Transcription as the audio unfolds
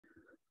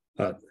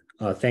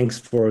Thanks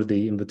for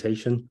the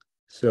invitation.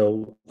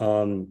 So,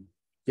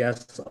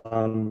 yes,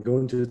 I'm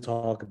going to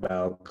talk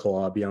about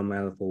Calabi-Yau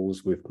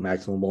manifolds with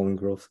maximum volume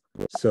growth.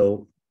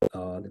 So,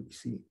 let me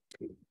see.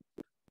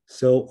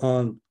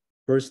 So,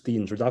 first the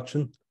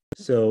introduction.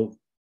 So,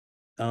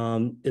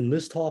 in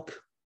this talk,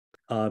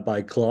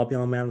 by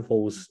Calabi-Yau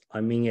manifolds,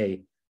 I mean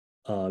a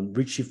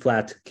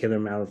Ricci-flat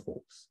Kähler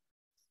manifolds.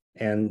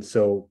 And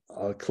so,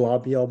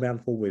 Calabi-Yau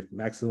manifold with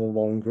maximum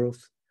volume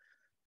growth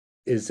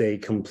is a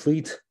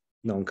complete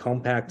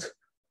non-compact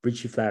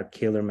Ricci-flat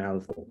Kähler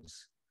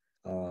manifolds,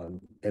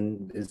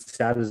 and it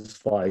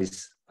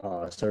satisfies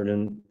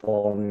certain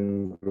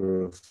volume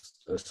growth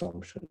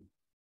assumption.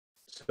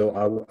 So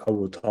I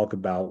will talk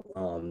about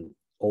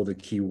all the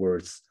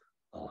keywords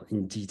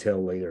in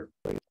detail later.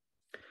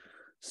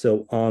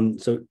 So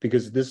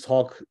because this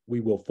talk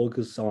we will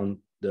focus on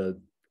the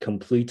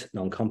complete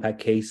non-compact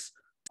case,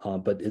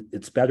 but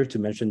it's better to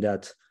mention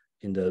that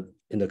in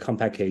the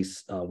compact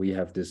case we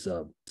have this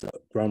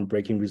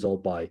groundbreaking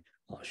result by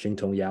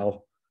Shih-Kai.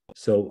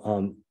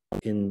 So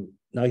in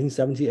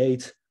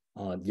 1978,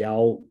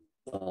 Yau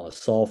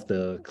solved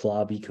the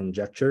Calabi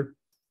conjecture.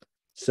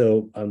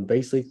 So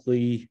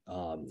basically,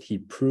 he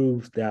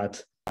proved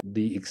that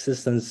the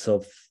existence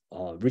of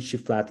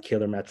Ricci-flat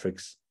Kähler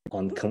metrics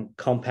on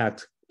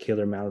compact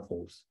Kähler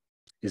manifolds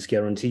is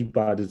guaranteed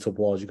by the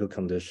topological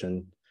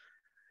condition,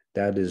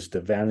 that is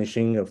the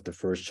vanishing of the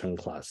first Chern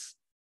class.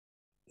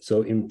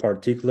 So in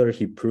particular,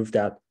 he proved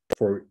that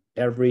for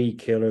every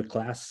Kähler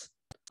class,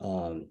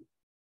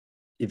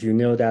 if you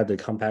know that the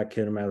compact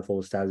Kähler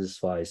manifold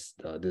satisfies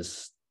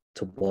this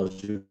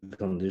topological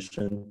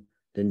condition,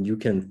 then you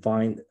can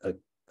find a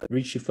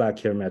Ricci-flat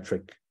Kähler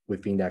metric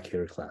within that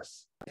Kähler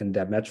class. And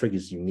that metric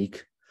is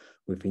unique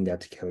within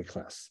that Kähler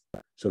class.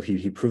 So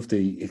he proved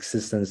the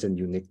existence and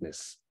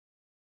uniqueness.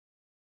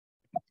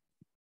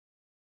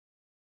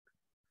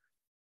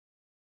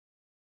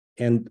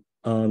 And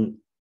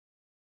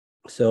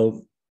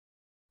so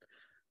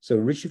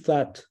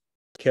Ricci-flat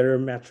Kähler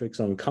metrics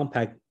on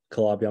compact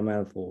Calabi-Yau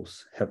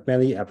manifolds have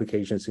many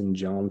applications in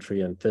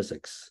geometry and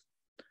physics.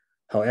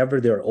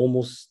 However, they're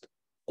almost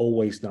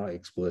always not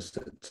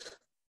explicit.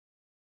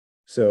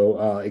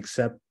 So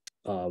except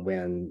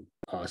when,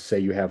 say,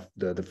 you have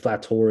the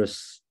flat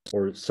torus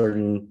or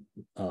certain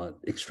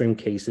extreme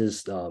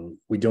cases,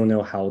 we don't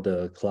know how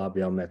the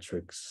Calabi-Yau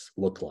metrics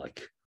look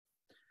like.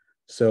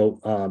 So,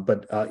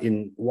 but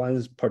in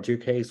one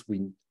particular case,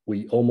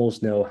 we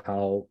almost know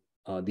how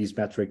these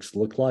metrics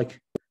look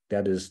like.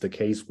 That is the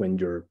case when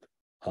your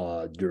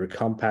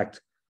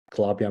compact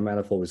Calabi-Yau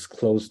manifold is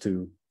close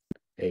to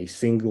a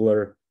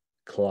singular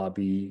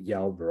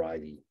Calabi-Yau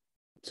variety.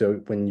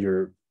 So when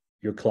your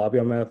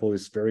Calabi-Yau manifold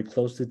is very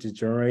close to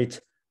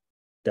degenerate,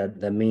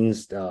 that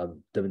means the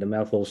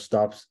manifold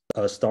starts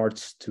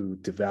to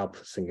develop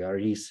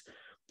singularities.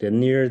 Then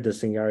near the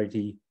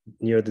singularity,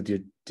 near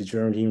the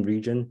degenerating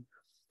region,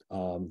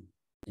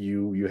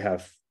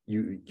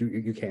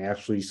 you can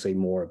actually say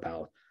more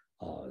about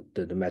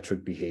the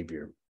metric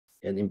behavior.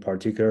 And in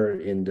particular,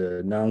 in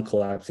the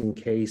non-collapsing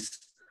case,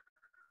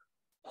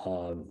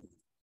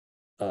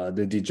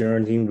 the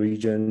degenerating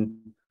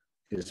region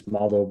is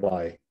modeled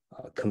by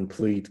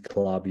complete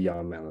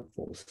Calabi-Yau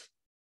manifolds.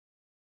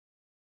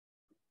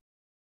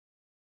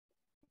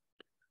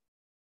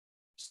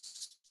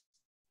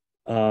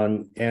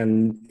 And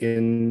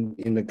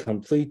in the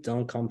complete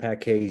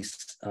non-compact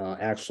case,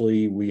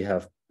 actually we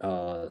have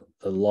a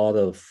lot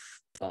of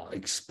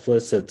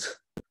explicit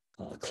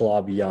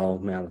Calabi-Yau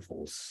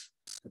manifolds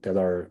that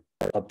are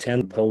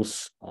obtained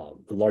post a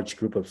large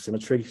group of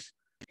symmetries,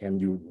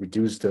 and you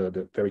reduce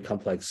the very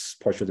complex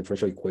partial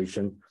differential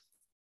equation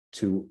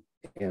to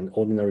an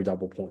ordinary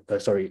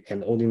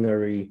an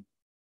ordinary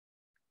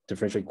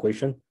differential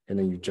equation, and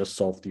then you just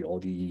solve the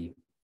ODE.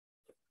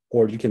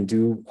 Or you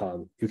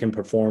can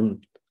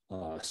perform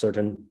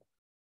certain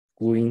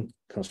gluing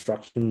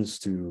constructions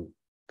to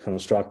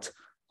construct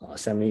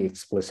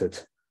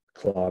semi-explicit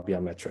Calabi-Yau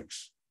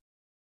metrics.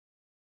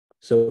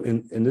 So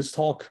in this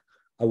talk,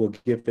 I will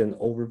give an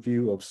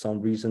overview of some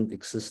recent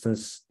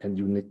existence and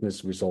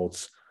uniqueness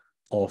results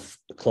of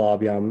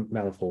Calabi-Yau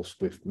manifolds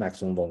with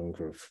maximum volume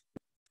growth.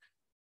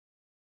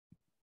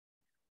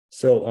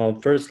 So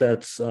first,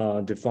 let's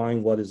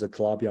define what is a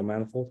Calabi-Yau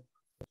manifold.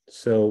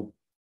 So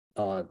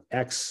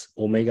X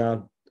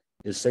omega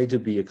is said to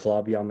be a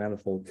Calabi-Yau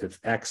manifold if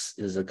X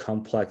is a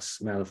complex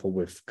manifold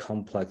with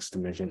complex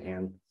dimension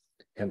n,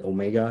 and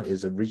omega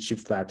is a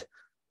Ricci-flat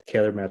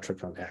Kähler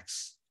metric on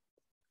X.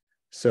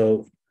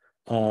 So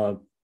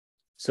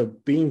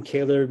being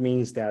Kähler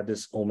means that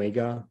this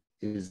omega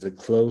is a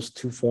closed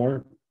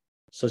two-form,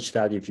 such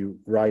that if you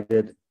write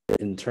it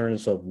in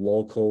terms of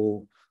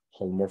local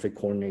holomorphic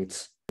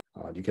coordinates,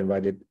 you can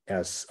write it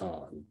as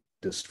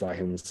this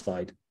right-hand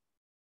side.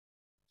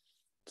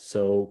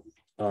 So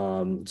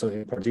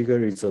in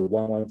particular, it's a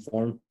 1-1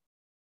 form.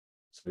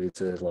 So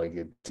it's like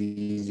a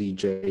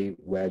dzj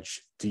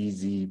wedge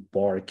dz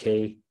bar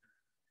k,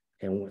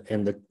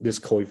 and this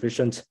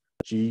coefficient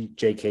g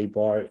jk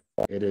bar,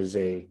 it is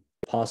a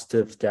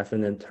positive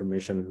definite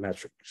Hermitian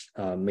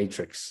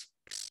matrix.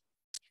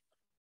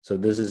 So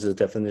this is a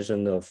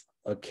definition of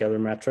a Kähler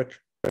metric.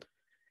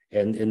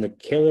 And in the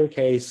Kähler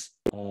case,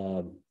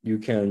 you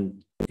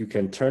can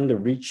turn the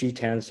Ricci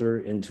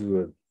tensor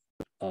into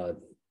a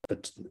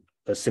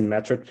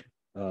symmetric,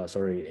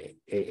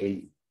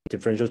 a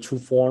differential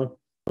truth form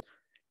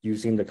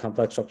using the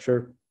complex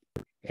structure.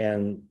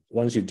 And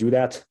once you do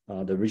that,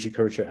 the Ricci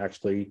curvature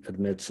actually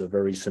admits a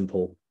very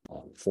simple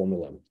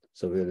formula.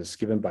 So it is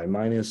given by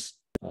minus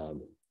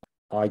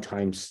I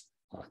times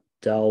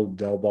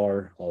del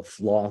bar of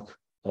log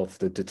of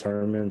the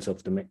determinant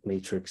of the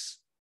matrix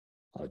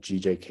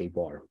GJK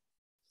bar.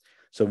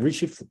 So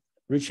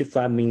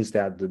Ricci-flat means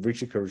that the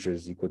Ricci curvature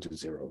is equal to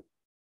 0.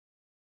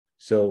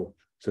 So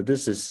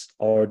this is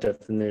our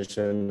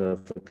definition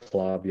of a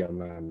Calabi-Yau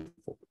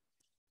manifold.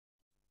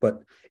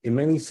 But in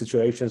many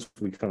situations,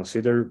 we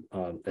consider,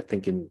 I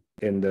think in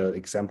the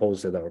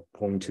examples that I'm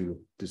going to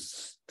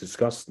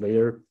discuss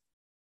later,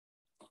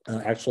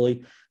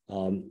 actually,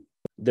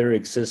 there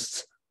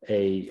exists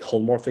a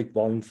holomorphic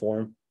volume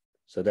form.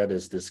 So that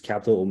is this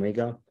capital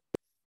omega.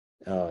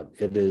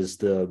 It is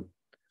the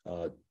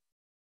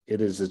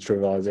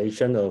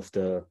trivialization of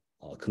the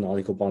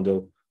canonical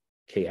bundle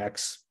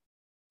Kx.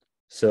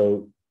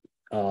 So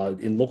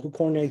in local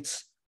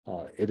coordinates,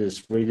 it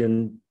is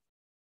written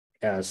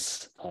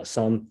as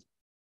some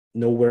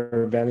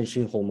nowhere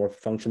vanishing holomorphic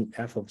function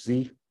f of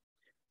z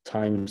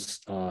times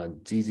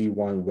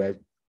dz1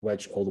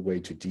 wedge all the way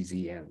to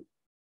dzn.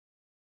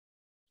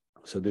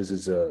 So this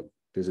is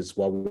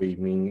what we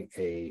mean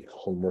a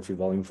holomorphic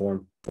volume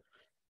form.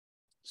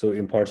 So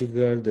in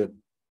particular,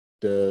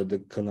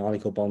 the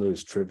canonical bundle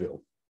is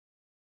trivial.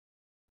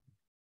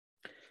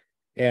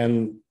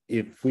 And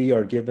if we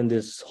are given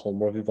this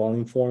holomorphic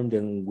volume form,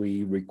 then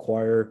we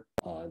require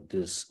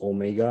this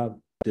omega,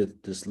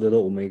 this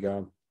little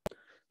omega,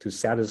 to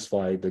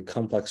satisfy the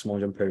complex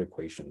Monge pair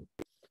equation.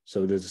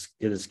 So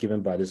it is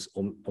given by this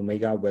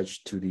omega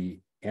wedged to the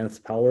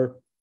nth power.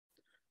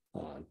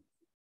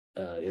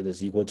 It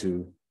is equal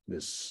to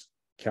this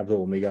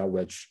capital omega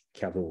wedge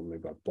capital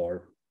omega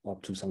bar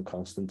up to some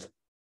constant.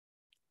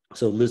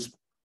 So this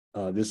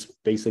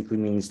basically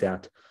means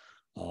that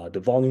the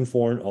volume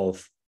form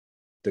of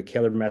the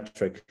Kähler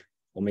metric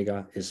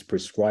omega is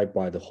prescribed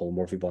by the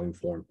holomorphic volume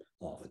form,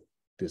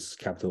 this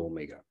capital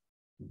omega.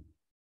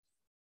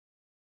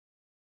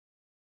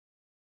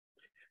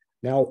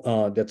 Now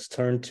let's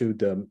turn to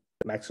the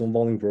maximum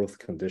volume growth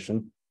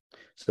condition.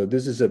 So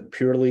this is a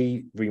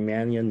purely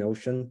Riemannian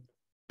notion,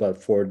 but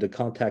for the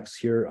context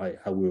here,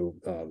 I will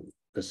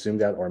assume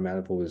that our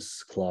manifold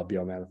is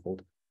Calabi-Yau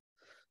manifold.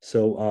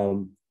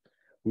 So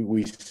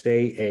we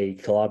say a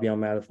Calabi-Yau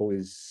manifold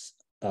is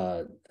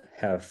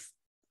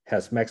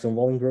has maximum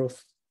volume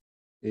growth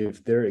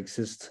if there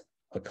exists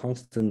a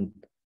constant,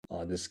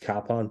 this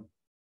kappa,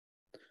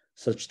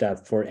 such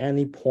that for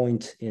any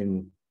point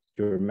in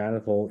your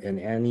manifold and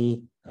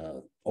any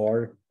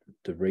r,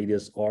 the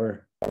radius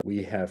r,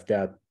 we have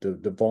that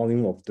the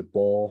volume of the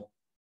ball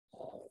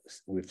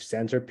with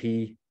center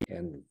p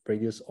and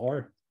radius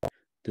r,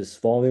 this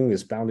volume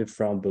is bounded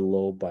from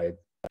below by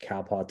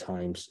kappa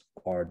times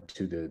r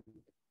to the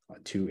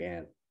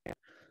 2n.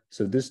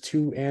 So this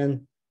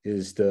 2n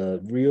is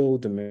the real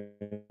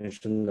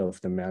dimension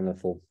of the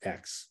manifold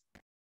X.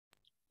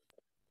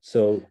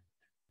 So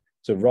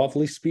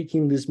roughly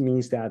speaking, this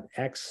means that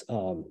X,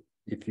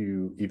 if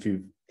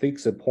you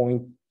fix a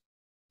point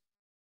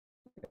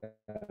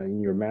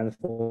in your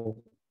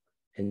manifold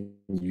and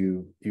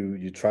you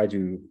try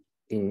to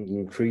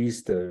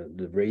increase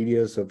the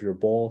radius of your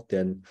ball,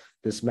 then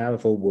this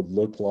manifold would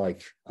look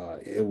like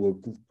it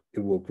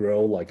will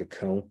grow like a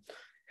cone,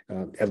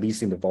 at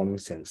least in the volume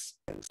sense.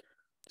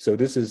 So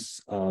this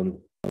is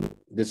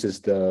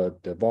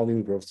the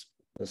volume growth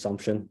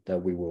assumption that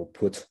we will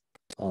put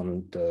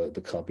on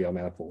the Calabi-Yau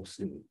manifolds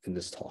in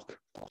this talk.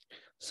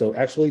 So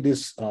actually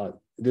this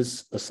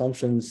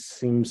assumption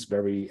seems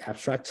very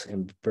abstract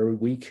and very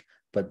weak,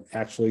 but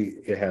actually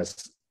it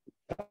has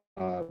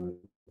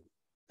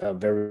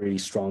very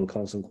strong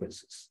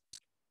consequences.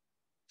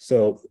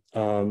 So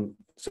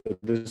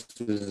this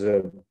is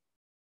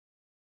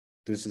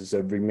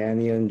a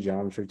Riemannian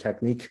geometry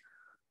technique.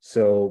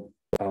 So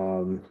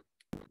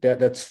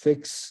let's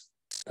fix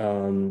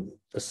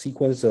a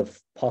sequence of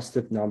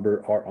positive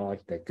number Ri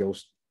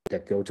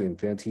that go to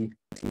infinity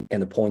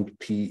and a point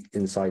P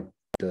inside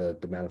the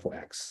manifold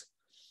X.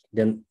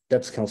 Then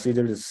that's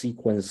considered a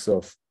sequence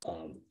of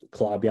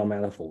Calabi-Yau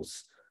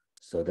manifolds.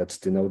 So that's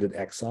denoted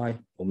Xi,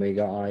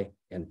 omega I,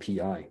 and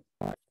Pi.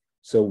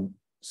 So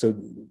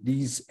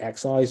these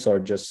Xi's are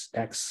just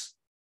X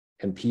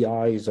and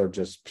Pi's are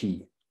just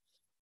P.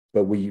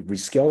 But we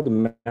rescale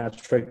the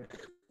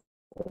metric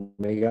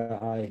omega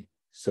I.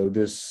 So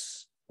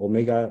this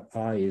omega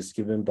I is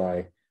given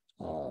by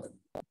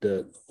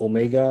the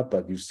omega,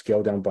 but you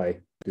scale down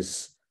by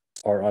this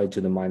Ri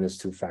to the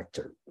 -2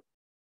 factor.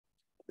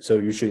 So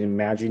you should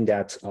imagine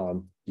that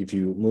if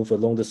you move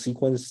along the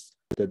sequence,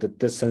 the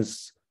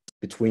distance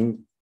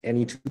between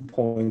any 2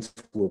 points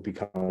will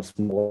become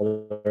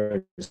smaller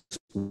and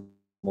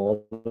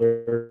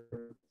smaller,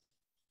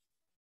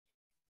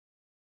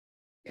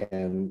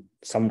 and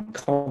some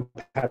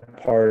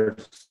compact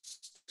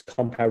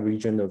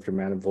region of your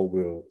manifold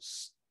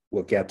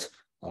will get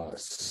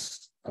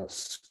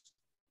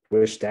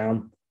squished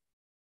down,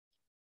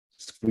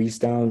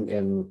 squeezed down,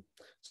 and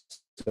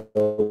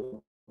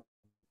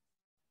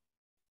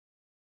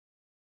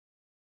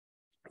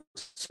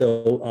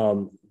so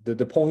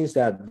the point is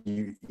that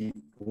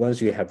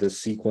once you have this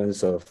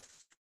sequence of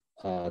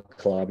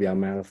Calabi-Yau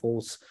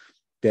manifolds,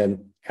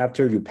 then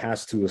after you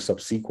pass to a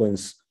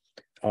subsequence,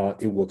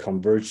 it will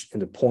converge in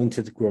the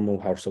pointed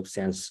Gromov-Hausdorff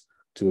sense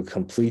to a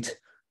complete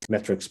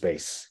metric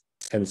space.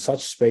 And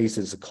such space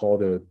is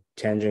called a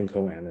tangent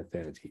cone and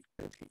affinity.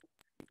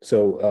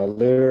 So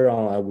later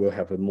on, I will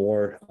have a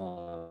more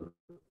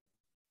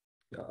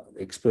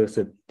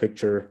explicit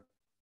picture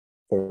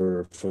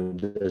for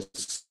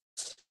this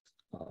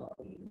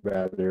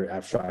rather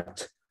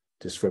abstract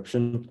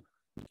description.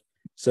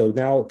 So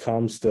now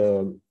comes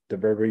the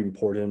very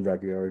important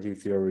regularity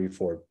theory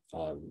for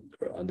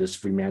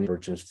this Riemann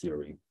convergence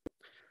theory.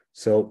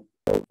 So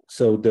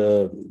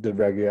the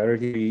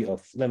regularity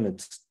of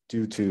limits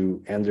due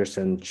to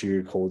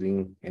Anderson-Chiu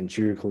coding and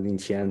Chiu coding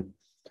Tian,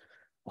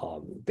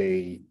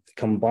 they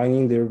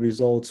combining their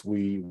results,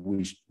 we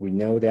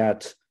know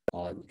that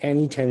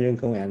any tangent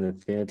cone and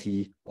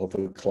affinity of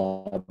a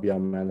Calabi-Yau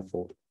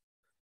manifold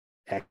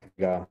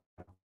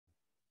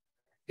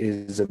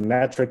is a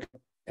metric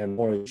and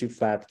more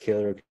Ricci-flat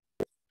Kähler,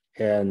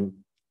 and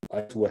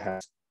it will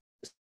have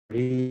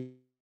real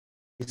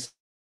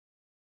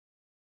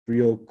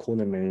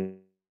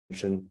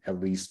codimension at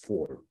least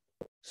 4.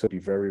 So be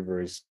very,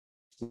 very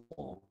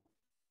small.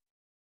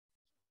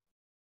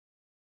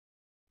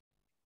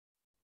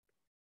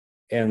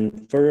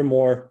 And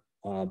furthermore,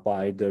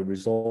 by the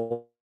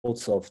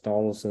results of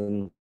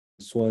Donaldson,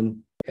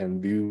 Swan,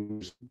 and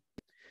Views,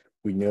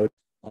 we know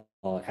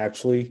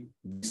actually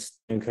these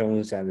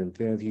cones and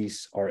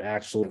infinities are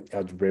actually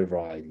algebraic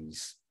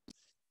varieties.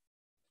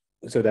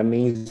 So that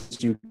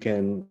means you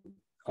can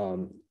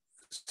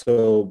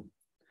so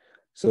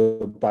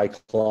by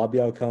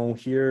Calabi-Yau cone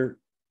here,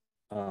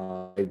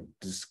 I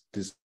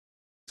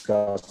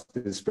discussed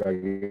this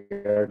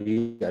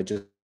regularity. I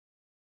just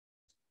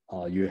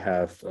you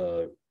have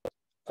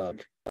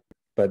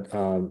but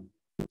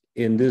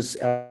in this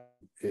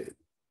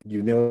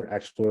you know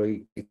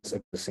actually it's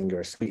a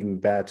singular. So we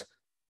embed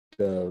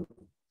the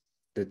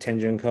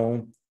tangent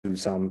cone to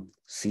some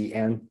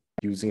Cn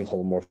using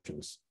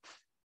holomorphisms.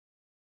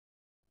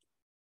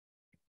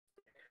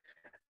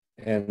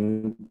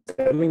 And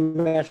let me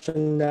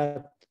mention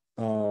that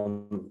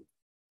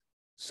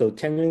so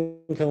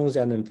tangent cones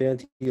and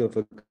infinity of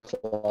a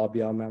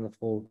Calabi-Yau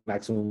manifold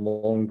maximum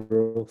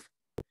Mollengrove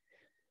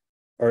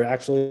are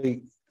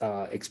actually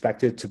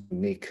expected to be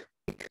unique.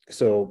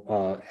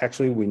 So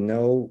actually we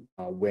know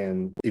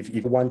when if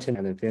one tangent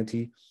and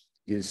infinity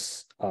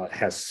is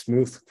has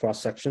smooth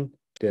cross section,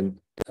 then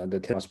the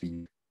tangent must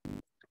be,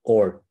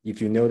 or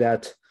if you know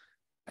that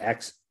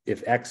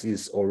if X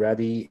is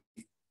already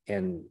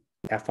an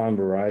affine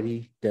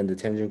variety, then the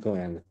tangent cone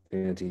and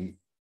infinity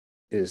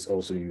is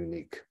also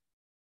unique.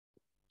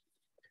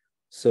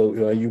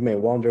 So you may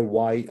wonder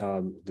why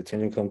the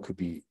tangent cone could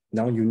be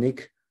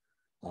non-unique.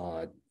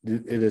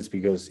 It is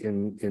because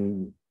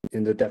in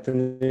the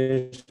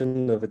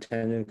definition of a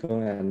tangent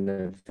cone and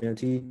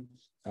infinity,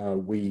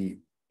 we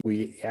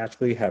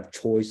actually have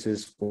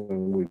choices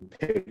when we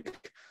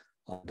pick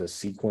the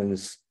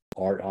sequence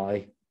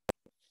Ri.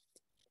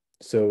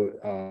 So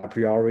a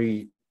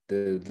priori,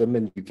 the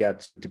limit you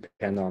get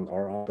depend on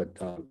Ri, but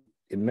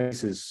in many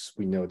cases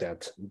we know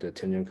that the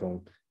tangent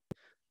cone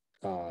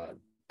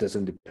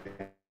doesn't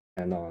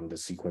depend on the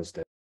sequence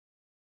that.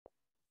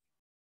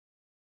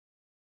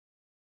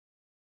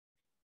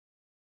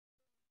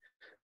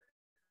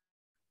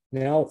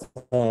 Now,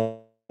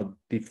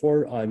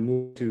 before I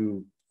move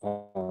to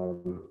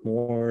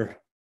more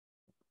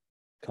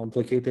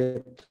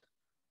complicated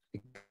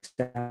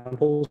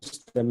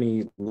examples, let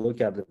me look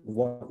at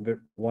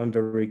one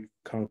very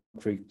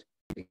concrete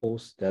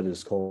example that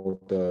is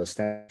called the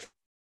standard.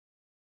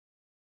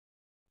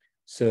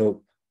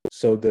 So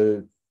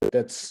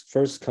let's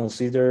first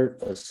consider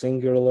a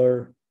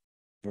singular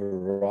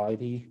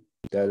variety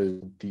that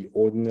is the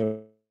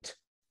ordinary.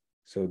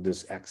 So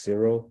this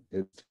x0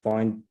 is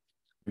defined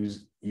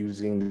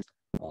using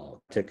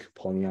tick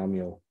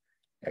polynomial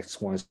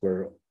x1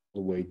 squared all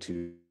the way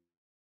to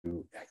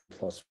x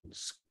plus 1.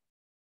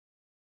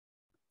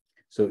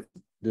 So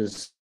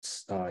this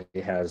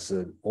it has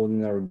an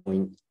ordinary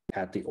point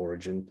at the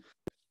origin.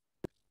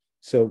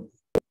 So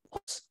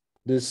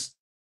this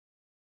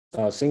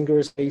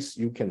singular space,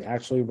 you can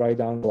actually write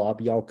down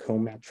Calabi-Yau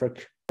cone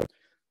metric.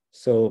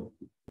 So,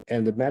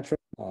 and the metric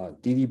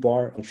dd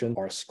bar function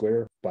r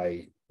squared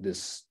by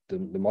this the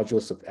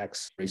modulus of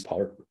x raised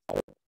power,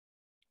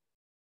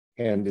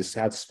 and this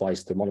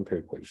satisfies the modern pair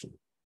equation.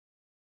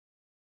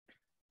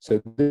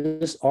 So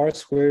this r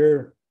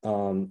squared,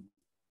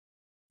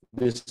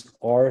 this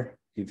r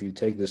if you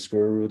take the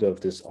square root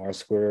of this r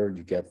squared,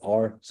 you get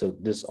r. So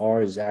this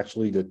r is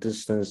actually the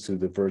distance to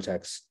the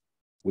vertex,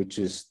 which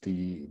is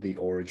the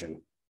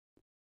origin.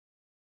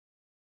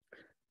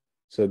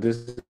 So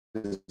this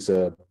is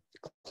a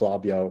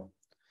Calabi-Yau.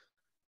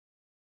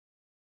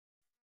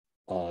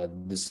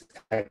 This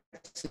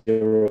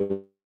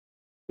x0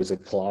 is a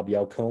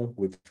Calabi-Yau cone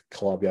with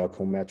Calabi-Yau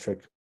cone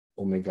metric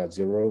omega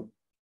 0.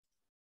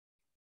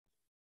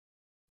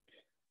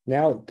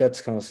 Now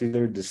let's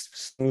consider this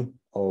string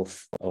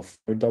of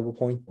a double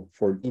point.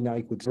 For t not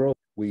equal to 0,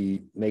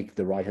 we make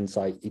the right hand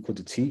side equal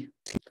to t.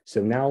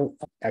 So now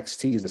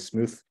xt is a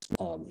smooth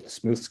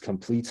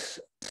complete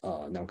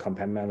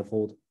non-compact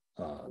manifold.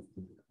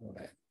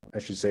 I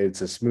should say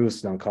it's a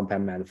smooth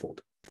non-compact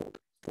manifold.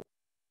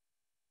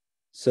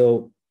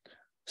 So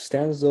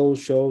Stanzo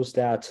shows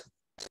that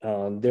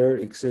there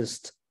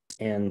exists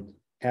an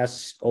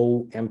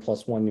SOM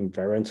plus 1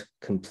 invariant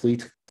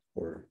complete,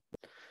 or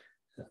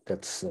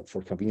that's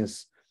for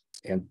convenience,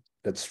 and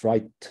let's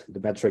write the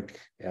metric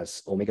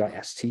as omega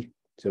st.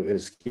 So it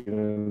is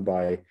given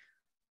by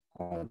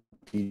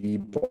d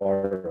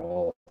bar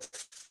of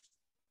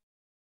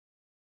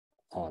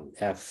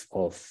f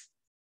of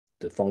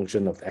the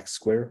function of x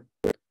squared,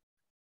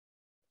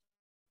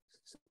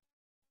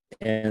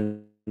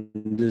 and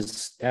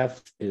this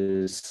f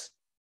is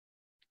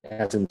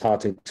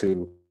asymptotic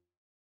to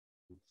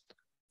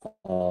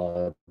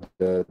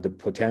the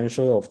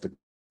potential of the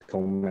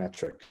cone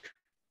metric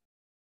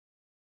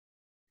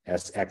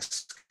as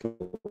x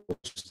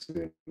goes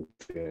to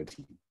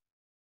infinity.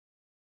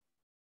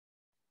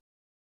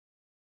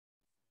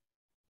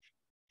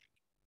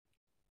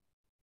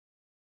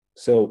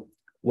 So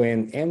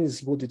when n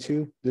is equal to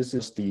 2, this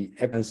is the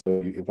evidence.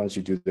 So once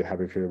you do the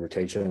Haberdasher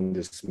rotation,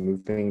 this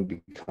smoothing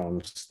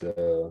becomes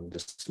the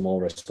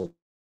small resolution.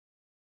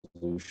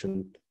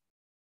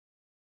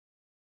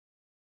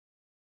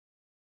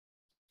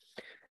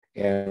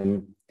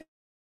 And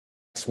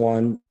this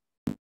one,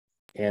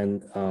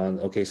 and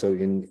okay, so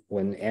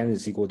when n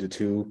is equal to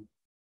 2,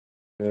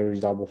 the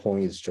double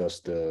point is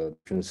just the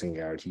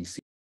singularity C.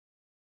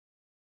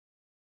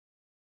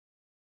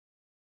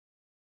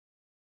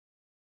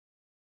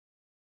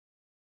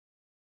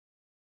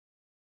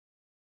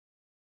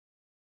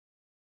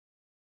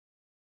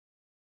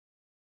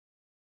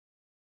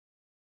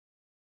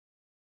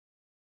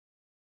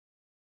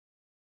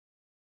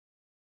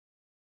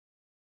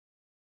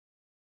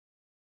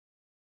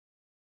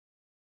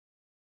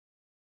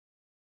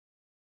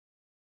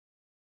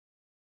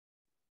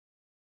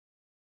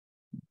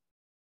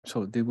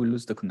 So did we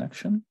lose the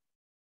connection?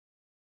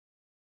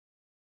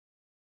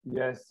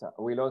 Yes,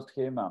 we lost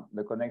him.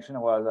 The connection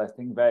was, I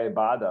think, very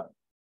bad.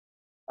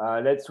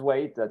 Let's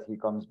wait that he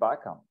comes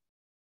back.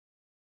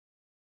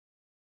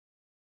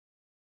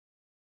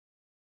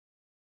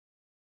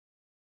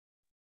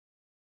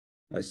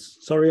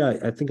 Sorry,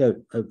 I think I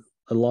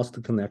lost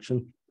the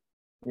connection.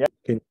 Yeah.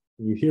 Can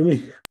you hear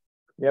me?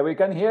 Yeah, we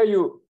can hear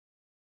you.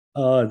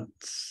 I'm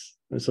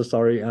so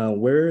sorry.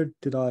 Where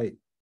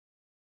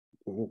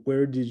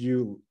did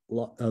you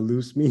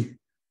lose me?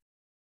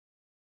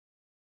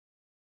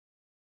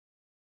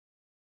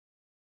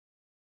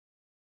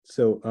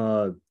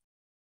 So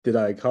did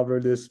I cover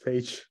this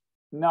page?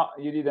 No,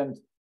 you didn't.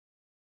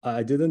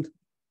 I didn't.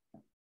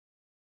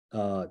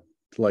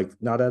 Like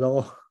not at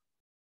all.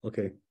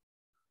 Okay,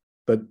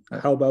 but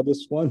how about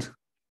this one?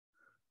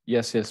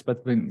 Yes,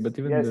 but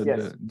even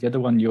Yes, the other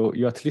one,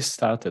 you at least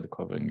started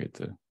covering it,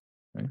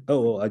 right?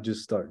 Oh, I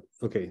just started.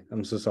 Okay,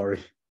 I'm so sorry.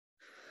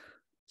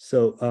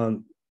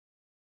 So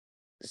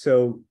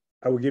so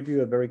I will give you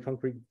a very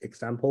concrete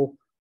example,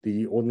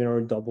 the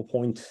ordinary double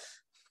point.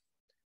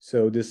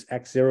 So this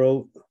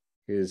x0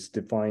 is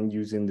defined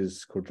using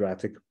this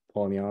quadratic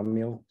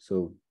polynomial.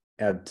 So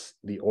at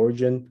the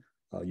origin,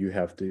 you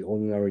have the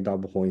ordinary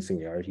double point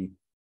singularity.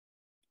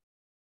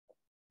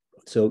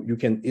 So you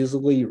can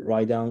easily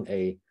write down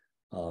a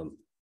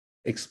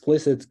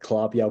explicit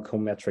Calabi-Yau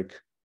cone metric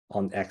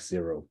on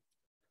x0.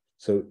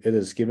 So it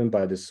is given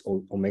by this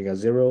omega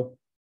 0,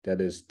 that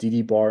is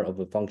dd bar of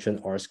a function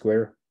r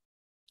squared.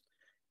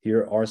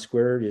 Here r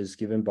squared is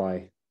given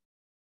by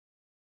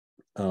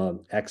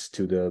x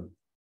to the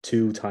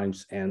 2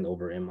 times n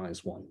over n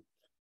minus 1.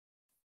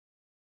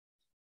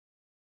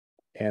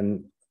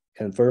 And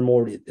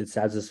furthermore, it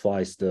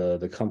satisfies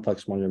the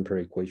complex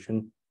one-dimensional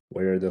equation,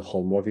 where the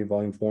holomorphic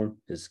volume form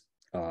is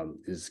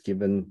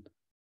given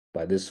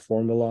by this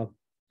formula,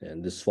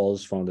 and this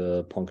follows from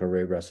the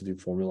Poincare residue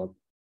formula.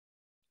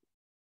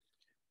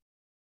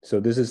 So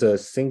this is a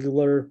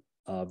singular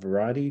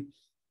variety,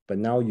 but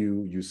now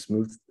you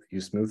smooth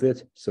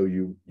it, so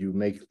you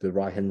make the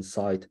right hand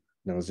side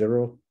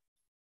non-zero.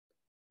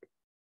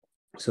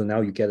 So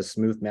now you get a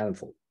smooth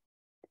manifold.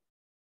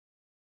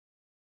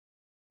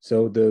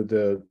 So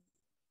the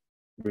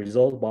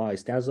result by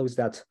Stanzo is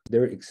that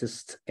there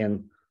exists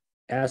an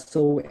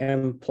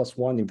SOM plus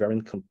 1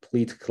 invariant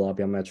complete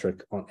Calabi-Yau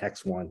metric on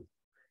x1,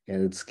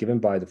 and it's given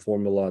by the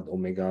formula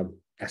omega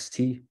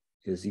st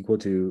is equal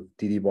to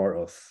dd bar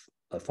of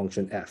a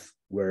function f,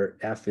 where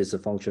f is a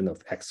function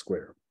of x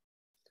squared.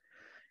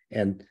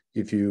 And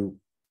if you,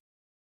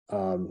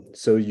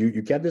 so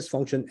you get this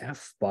function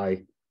f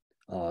by,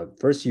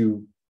 first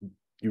you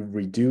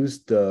reduce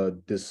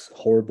this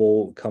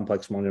horrible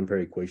complex modern pair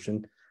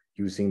equation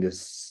using the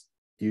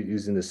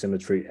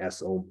symmetry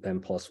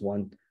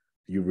SOn+1.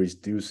 You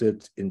reduce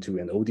it into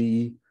an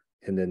ODE,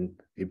 and then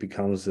it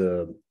becomes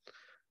an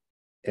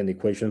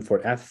equation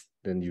for f.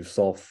 Then you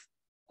solve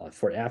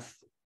for f,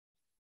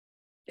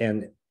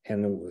 and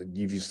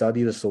if you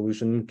study the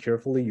solution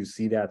carefully, you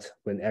see that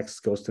when x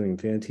goes to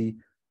infinity,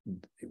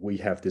 we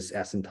have this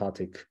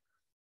asymptotic.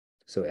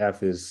 So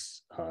f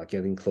is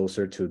getting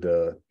closer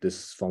to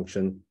this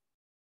function,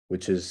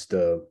 which is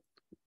the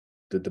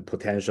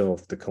potential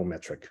of the cone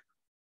metric.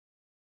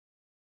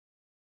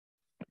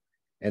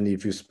 And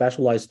if you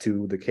specialize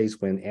to the case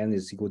when n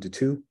is equal to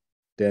 2,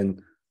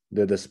 then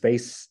the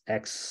space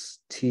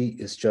xt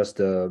is just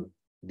the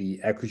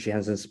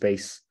Cauchy-Hansen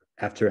space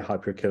after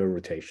hyperkähler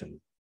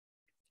rotation.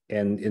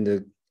 And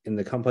in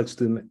the complex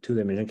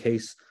two-dimension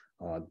case,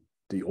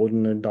 the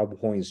ordinary double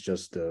point is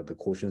just the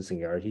quotient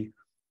singularity,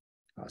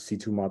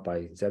 C2 mod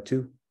by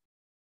Z2.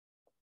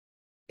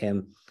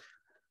 And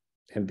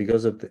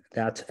because of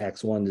that,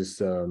 X1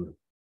 is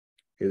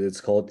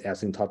it's called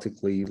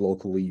asymptotically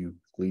locally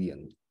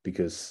Euclidean,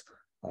 because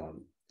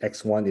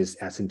X1 is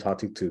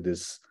asymptotic to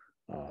this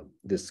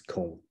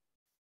cone.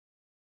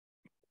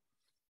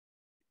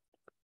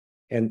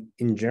 And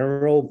in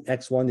general,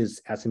 X1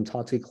 is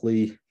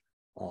asymptotically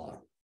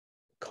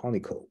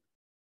conical.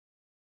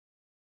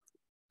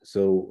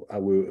 So I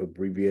will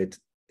abbreviate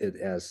it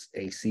as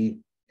AC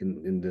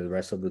in the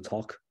rest of the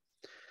talk.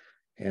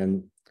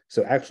 And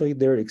so actually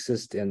there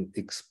exists an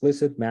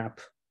explicit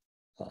map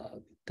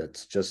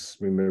that's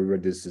just, remember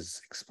this is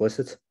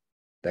explicit,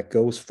 that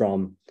goes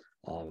from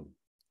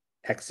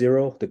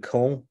X0, the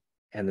cone,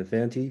 and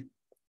infinity,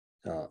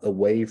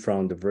 away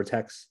from the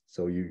vertex.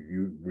 So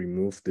you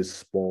remove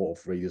this ball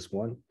of radius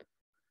 1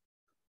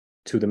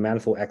 to the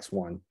manifold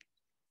X1,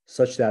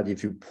 such that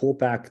if you pull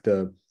back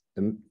the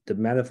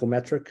manifold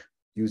metric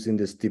using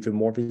this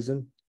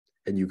diffeomorphism,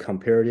 and you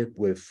compare it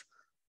with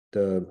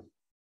the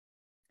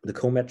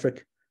cone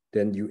metric,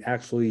 then you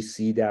actually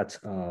see that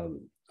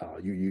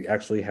you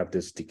actually have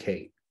this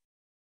decay,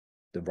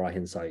 the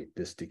right-hand side,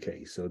 this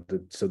decay. So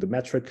the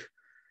metric,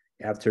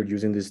 after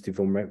using this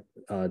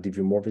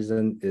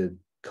diffeomorphism, it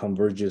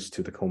converges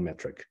to the cone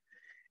metric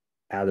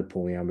at a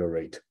polynomial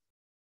rate.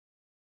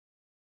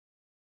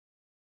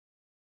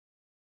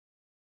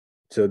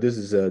 So this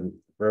is a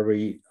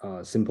very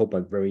simple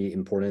but very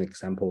important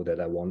example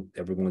that I want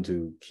everyone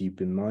to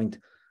keep in mind.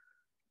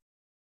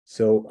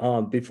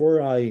 So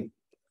before I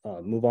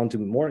move on to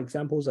more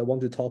examples, I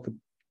want to talk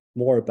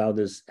more about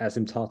this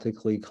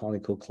asymptotically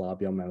conical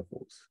Calabi-Yau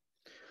manifolds.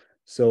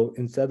 So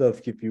instead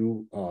of give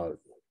you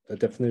a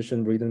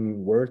definition written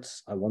in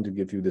words, I want to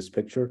give you this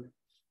picture.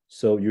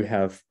 So you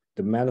have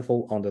the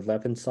manifold on the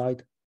left-hand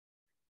side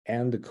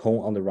and the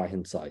cone on the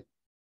right-hand side.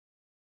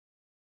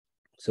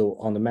 So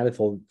on the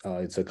manifold,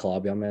 it's a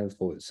Calabi-Yau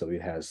manifold. So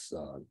it has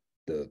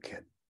the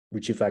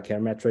Ricci-flat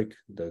Kähler metric,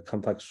 the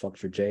complex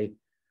structure J,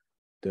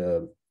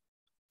 the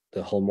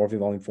holomorphic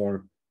volume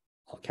form,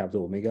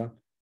 capital omega.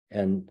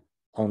 And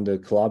on the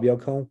Calabi-Yau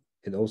cone,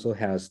 it also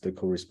has the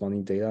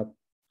corresponding data,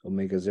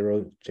 omega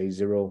 0,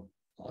 J0,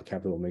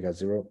 capital omega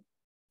 0.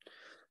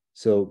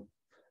 So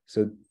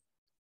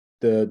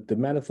the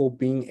manifold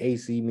being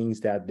AC means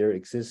that there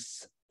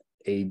exists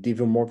a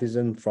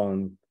diffeomorphism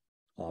from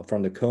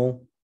the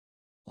cone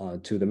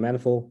to the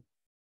manifold,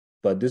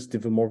 but this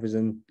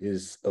diffeomorphism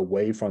is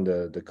away from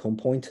the cone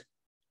point,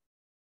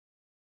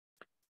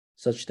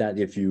 such that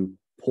if you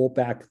pull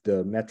back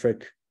the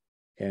metric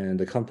and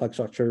the complex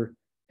structure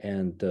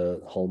and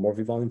the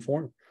holomorphic volume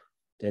form,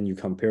 then you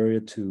compare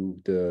it to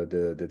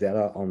the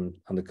data on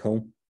the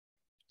cone,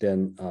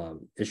 then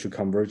it should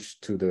converge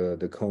to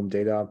the cone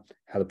data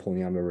at a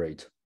polynomial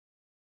rate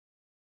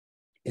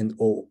in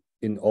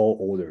all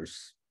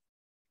orders.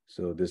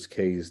 So this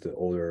case, the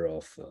order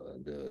of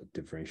the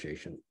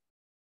differentiation.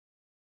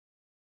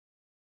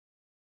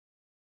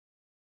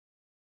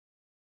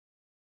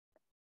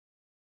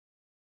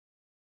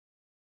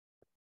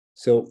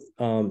 So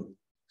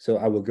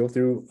I will go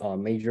through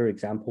major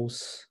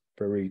examples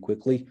very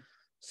quickly.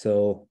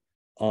 So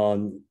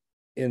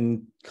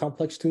in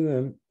complex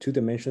two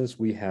dimensions,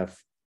 we have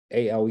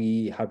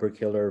ALE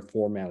hyperkähler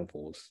 4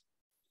 manifolds.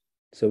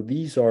 So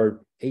these are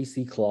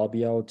AC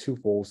Calabi-Yau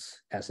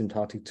two-folds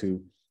asymptotic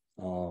to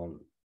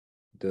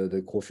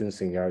the quotient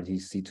singularity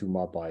C2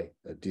 mod by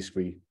a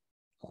discrete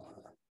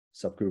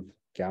subgroup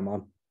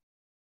gamma.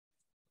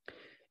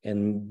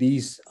 And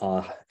these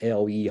ALE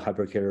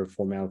hyperkähler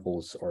 4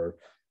 manifolds are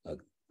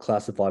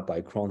classified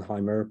by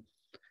Kronheimer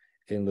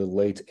in the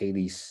late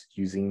 80s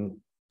using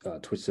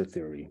twisted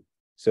theory.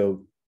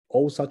 So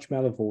all such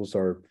manifolds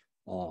are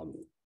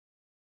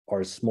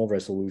small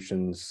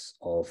resolutions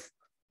of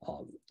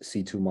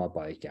C2 mod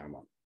by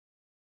gamma.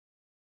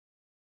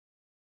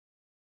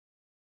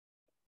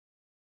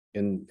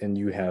 And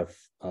you have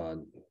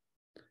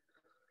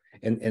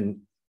and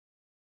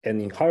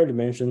And in higher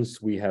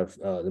dimensions, we have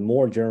the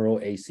more general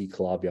AC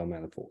Calabi-Yau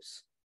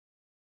manifolds.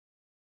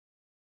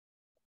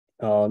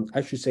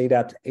 I should say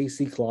that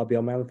AC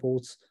Calabi-Yau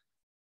manifolds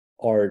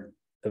are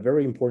a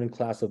very important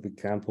class of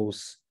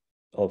examples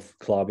of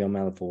Calabi-Yau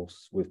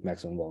manifolds with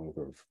maximum volume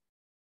growth.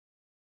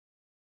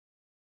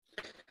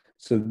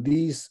 So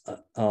these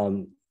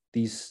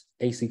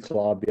AC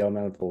Calabi-Yau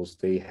manifolds,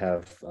 they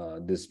have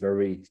this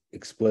very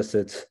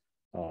explicit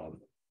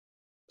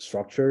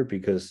structure,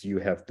 because you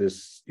have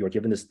this, you're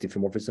given this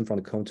diffeomorphism from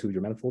the cone to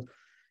your manifold,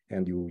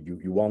 and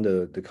you want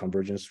the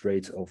convergence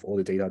rate of all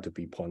the data to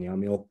be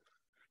polynomial.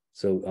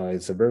 So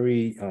it's a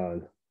very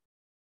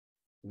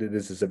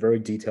this is a very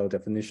detailed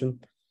definition,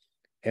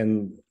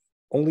 and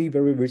only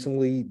very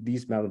recently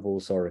these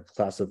manifolds are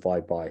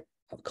classified by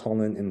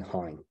Collin and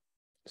Hein.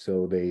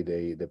 So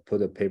they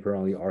put a paper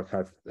on the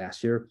archive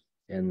last year,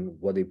 and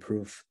what they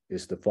prove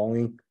is the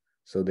following.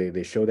 So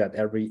they show that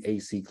every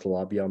AC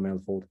Calabi-Yau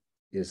manifold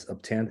is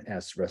obtained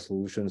as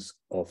resolutions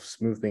of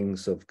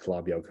smoothings of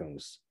Calabi-Yau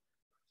cones.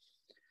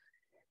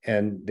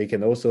 And they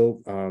can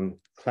also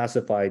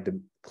classify the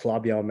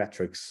Calabi-Yau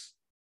metrics,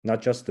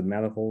 not just the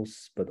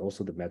manifolds, but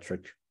also the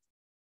metric.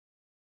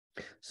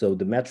 So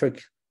the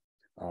metric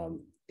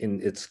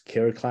in its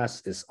Kähler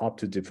class is up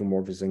to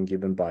diffeomorphism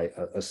given by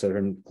a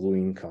certain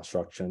gluing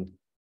construction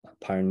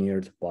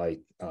pioneered by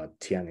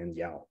Tian and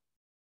Yau.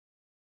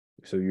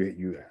 So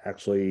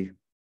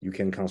you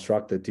can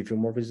construct the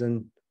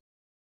diffeomorphism.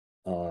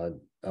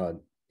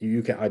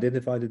 You can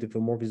identify the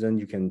diffeomorphism.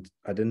 You can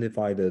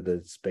identify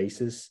the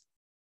spaces,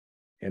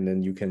 and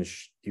then you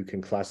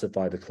can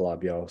classify the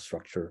Calabi-Yau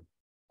structure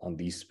on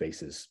these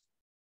spaces.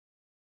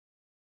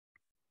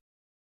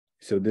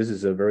 So this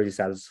is a very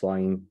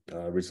satisfying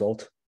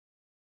result.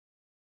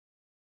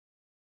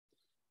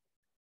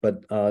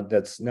 But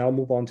let's now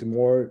move on to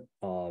more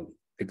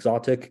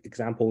exotic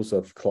examples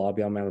of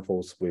Calabi-Yau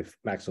manifolds with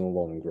maximum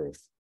volume growth.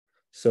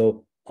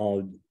 So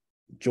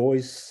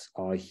Joyce,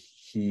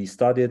 he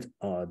studied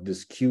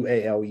this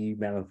QALE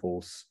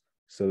manifolds.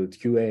 So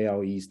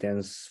QALE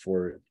stands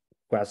for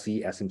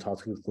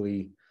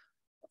quasi-asymptotically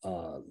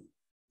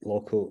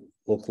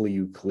locally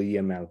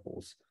Euclidean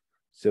manifolds.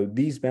 So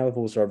these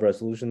manifolds are a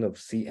resolution of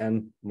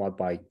Cn mod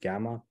by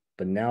gamma,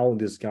 but now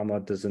this gamma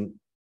doesn't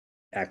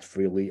act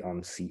freely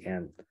on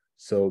Cn.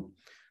 So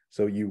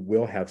you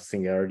will have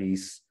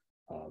singularities,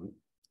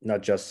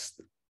 not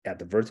just at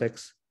the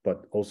vertex,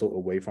 but also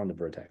away from the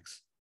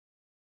vertex.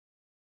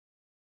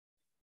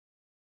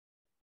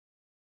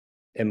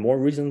 And more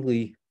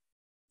recently,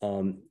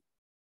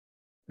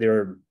 there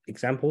are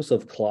examples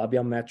of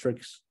Calabi-Yau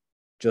metrics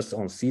just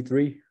on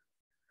C3,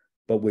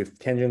 but with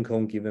tangent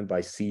cone given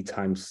by C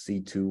times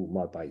C2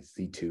 mod by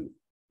C2.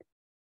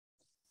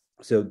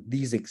 So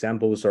these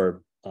examples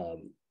are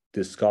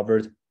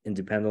discovered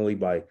independently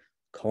by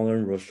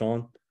Colin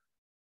Rochon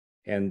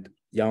and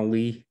Yang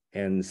Li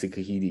and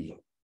Sekihide.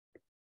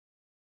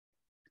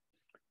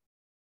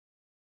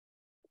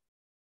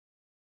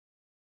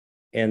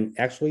 And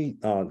actually,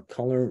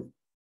 Colin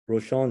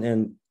Rochon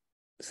and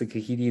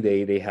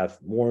Sekihide, they have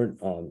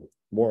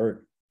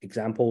more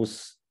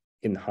examples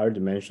in higher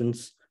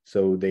dimensions.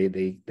 So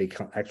they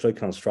actually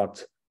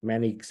construct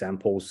many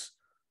examples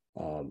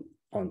on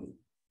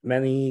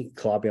many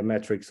Calabi-Yau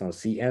metrics on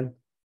Cn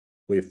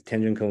with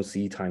tangent cone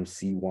C times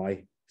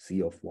Cy,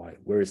 C of y,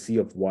 where C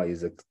of y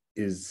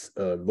is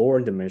a lower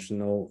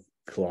dimensional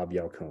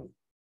Calabi-Yau cone.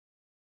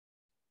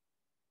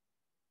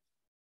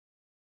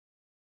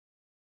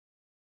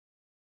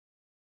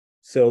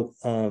 So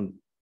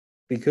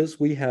because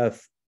we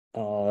have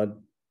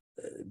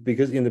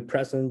because in the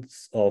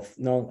presence of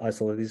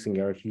non-isolated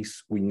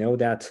singularities, we know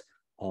that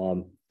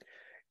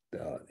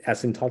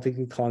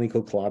asymptotically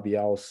conical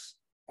Calabi-Yaus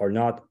are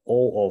not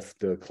all of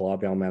the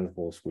Calabi-Yau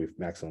manifolds with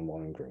maximum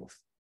volume growth.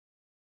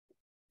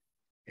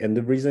 And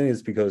the reason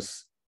is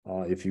because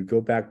if you go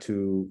back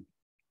to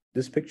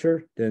this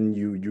picture, then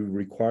you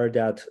require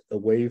that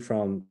away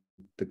from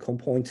the cone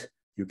point,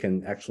 you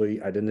can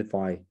actually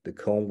identify the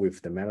cone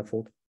with the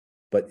manifold.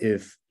 But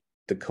if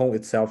the cone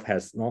itself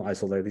has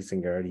non-isolated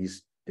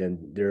singularities,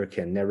 then there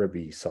can never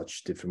be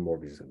such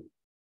diffeomorphism.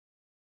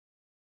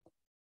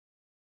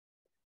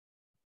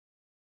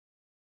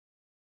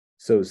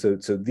 So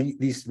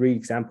these three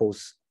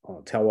examples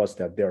tell us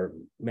that there are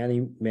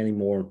many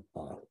more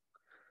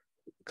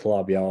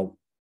Calabi-Yau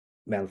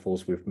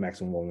manifolds with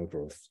maximum volume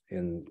growth,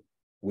 and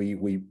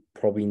we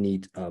probably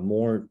need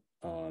more.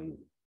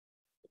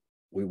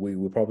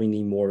 We probably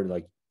need more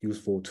like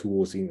useful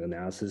tools in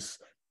analysis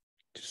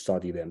to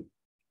study them.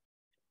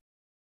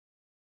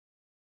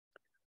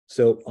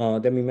 So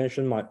let me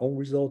mention my own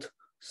result.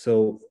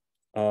 So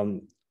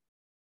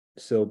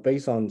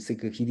based on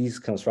Sekihide's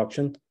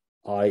construction,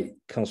 I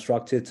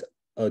constructed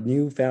a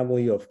new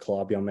family of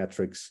Calabi-Yau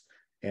metrics,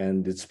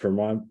 and it's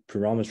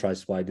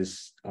parameterized by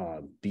this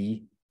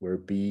B, where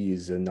B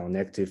is a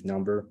non-negative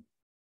number.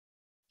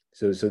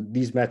 So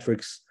these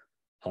metrics,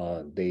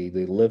 they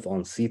live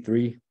on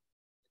C3,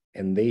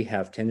 and they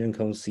have tangent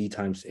cone C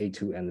times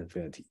A2 and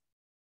infinity.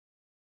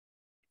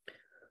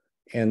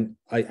 And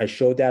I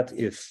showed that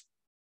if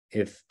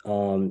if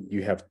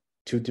you have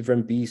two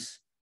different B's,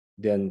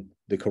 then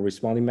the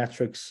corresponding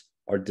metrics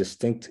are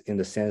distinct in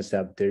the sense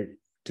that there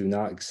do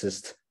not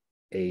exist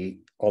a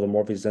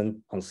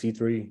automorphism on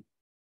C3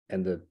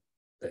 and the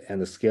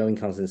scaling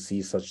constant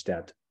C such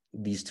that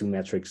these two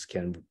metrics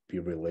can be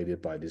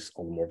related by this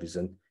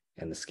automorphism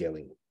and the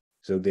scaling.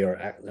 So they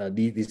are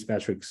these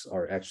metrics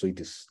are actually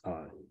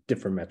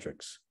different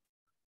metrics.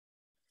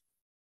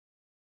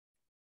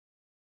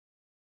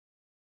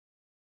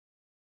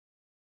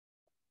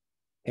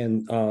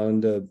 And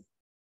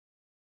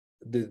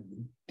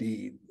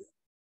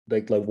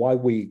like why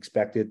we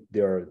expected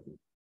there are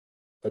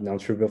a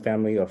non-trivial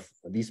family of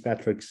these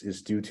metrics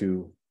is due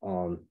to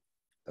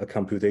a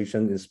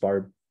computation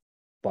inspired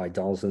by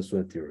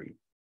Donaldson-Swin theory.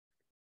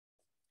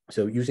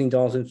 So using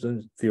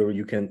Donaldson-Swin theory,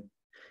 you can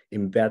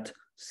embed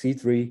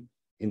C3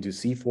 into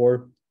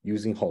C4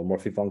 using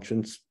holomorphic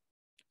functions.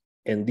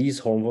 And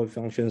these holomorphic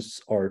functions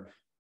are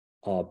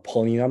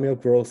polynomial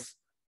growth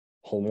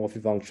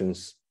holomorphic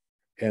functions,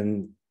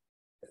 and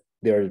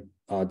they're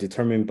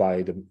determined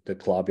by the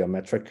Calabi-Yau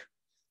metric.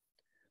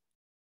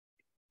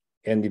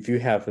 And if you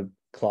have a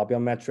Calabi-Yau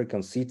metric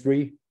on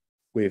C3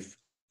 with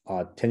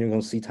tangent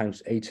on C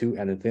times A2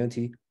 and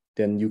infinity,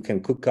 then you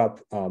can cook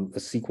up a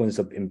sequence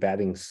of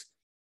embeddings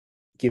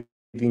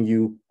giving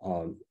you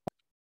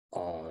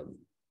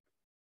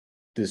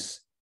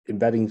this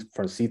embedding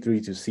from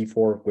C3 to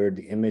C4 where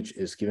the image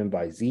is given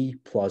by Z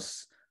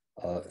plus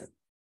a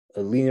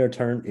linear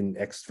term in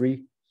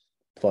X3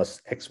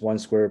 plus X1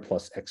 squared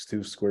plus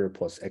X2 squared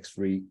plus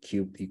X3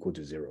 cubed equal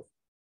to 0.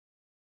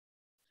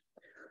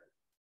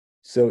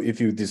 So if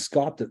you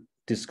discard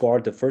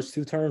the first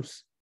two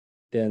terms,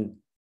 then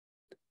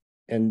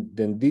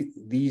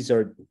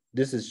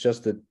this is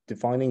just the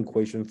defining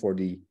equation for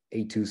the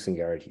A2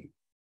 singularity.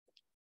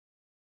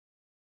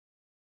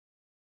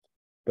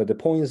 But the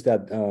point is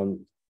that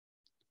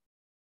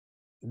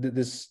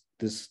this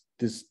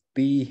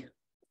B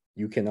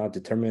you cannot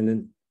determine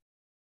it,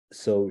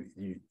 so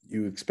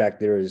you expect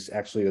there is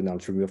actually a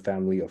non-trivial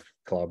family of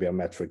Calabi-Yau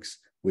metrics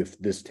with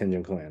this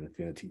tangential and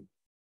infinity.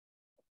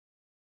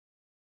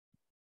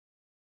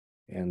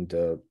 And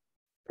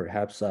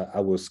perhaps I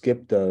will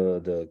skip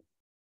the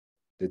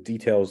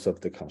details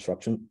of the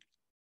construction.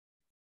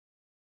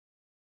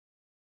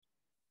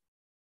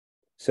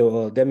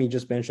 So let me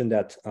just mention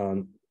that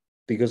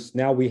because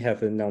now we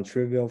have a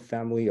non-trivial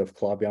family of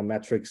Calabi-Yau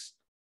metrics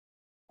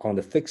on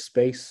the fixed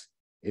space,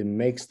 it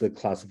makes the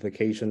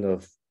classification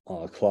of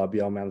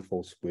Calabi-Yau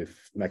manifolds with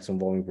maximum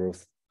volume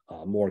growth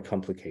more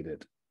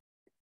complicated.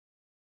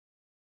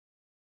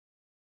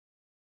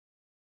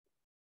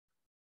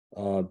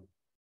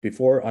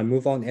 Before I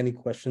move on, any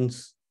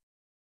questions?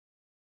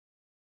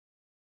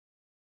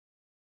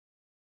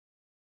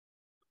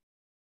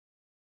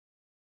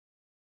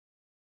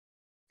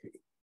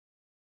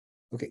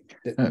 Okay.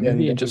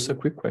 Maybe just a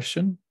quick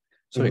question.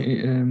 So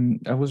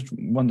I was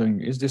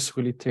wondering, is this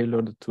really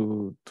tailored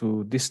to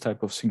this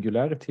type of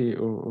singularity,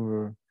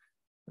 or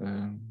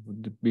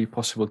would it be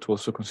possible to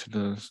also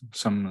consider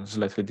some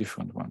slightly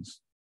different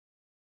ones?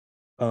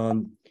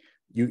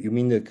 You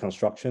mean the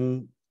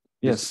construction?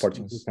 Yes.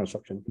 Particular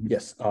construction.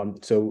 Yes.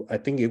 So I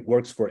think it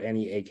works for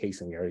any AK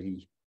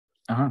singularity.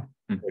 Or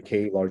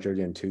K larger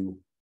than 2.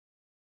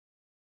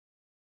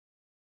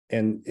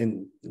 And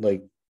in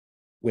like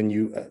when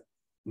you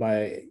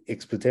my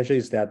expectation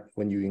is that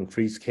when you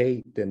increase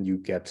K, then you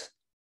get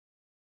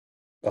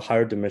a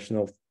higher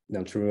dimensional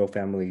non-trivial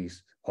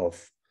families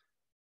of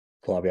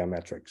Calabi-Yau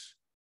metrics.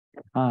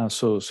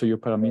 So your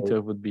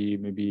parameter would be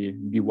maybe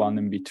B1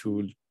 and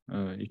B2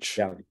 each.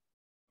 Yeah.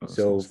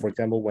 So for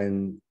example,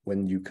 when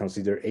you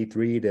consider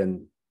A3,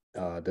 then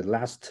the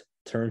last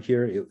term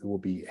here, it will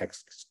be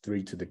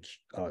X3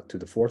 to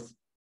the fourth.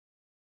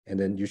 And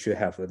then you should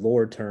have a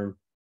lower term.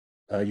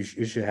 You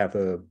should have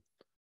a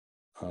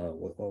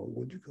what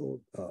would you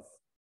call it?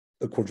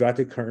 A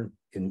quadratic term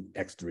in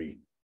X3.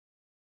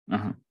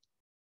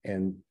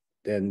 And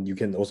then you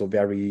can also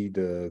vary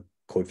the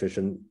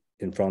coefficient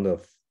in front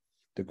of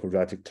the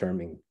quadratic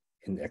term in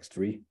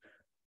X3.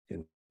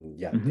 And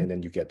and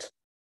then you get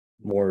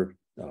more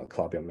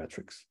Calabi-Yau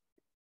metrics.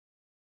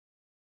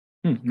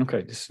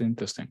 Okay, this is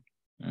interesting.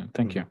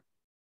 Thank you.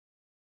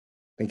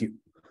 Thank you.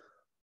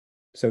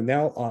 So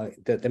now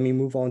let me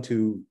move on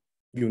to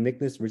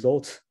uniqueness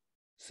results.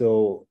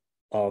 So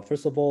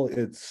first of all,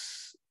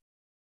 it's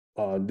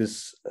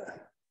this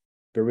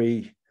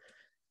very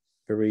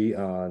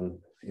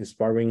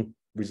inspiring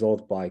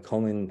result by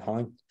Conlin and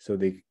Hein. So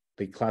they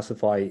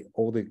classify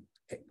all the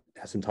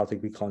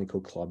asymptotically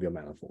conical Calabi-Yau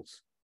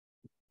manifolds.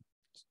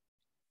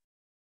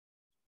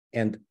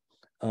 And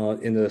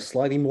in a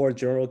slightly more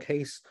general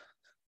case,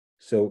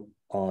 so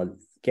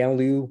Gan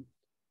Liu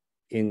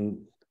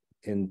in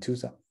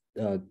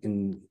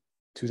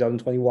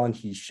 2021,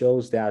 he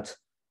shows that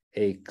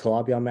a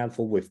Calabi-Yau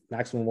manifold with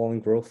maximum volume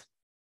growth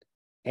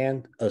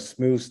and a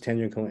smooth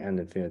tangent cone and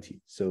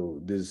infinity. So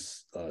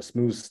this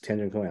smooth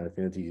tangent cone and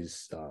infinity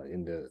is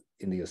in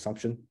the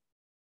assumption.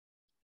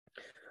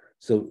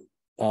 So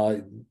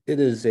it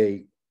is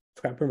a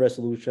Frappin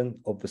resolution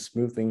of the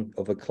smoothing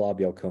of a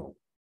Calabi-Yau cone.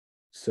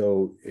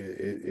 So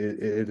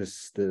it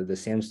is the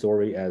same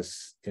story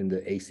as in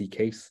the AC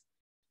case.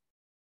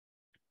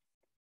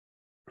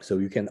 So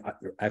you can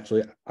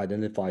actually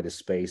identify the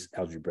space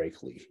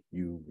algebraically.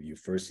 You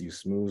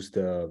smooth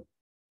the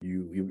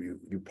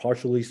you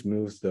partially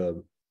smooth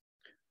the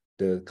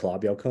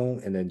Calabi-Yau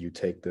cone, and then you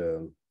take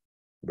the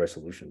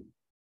resolution.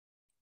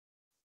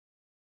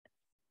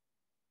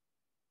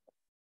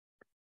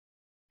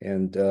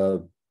 And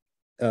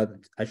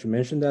I should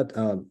mention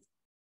that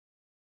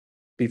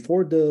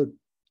before the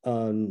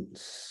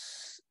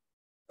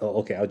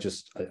okay, I'll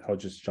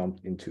just jump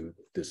into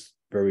this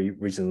very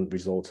recent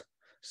result.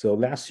 So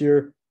last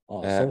year,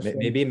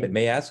 maybe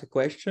may I ask a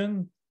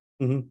question?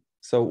 Mm-hmm.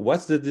 So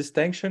what's the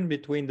distinction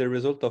between the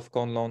result of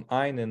Conlon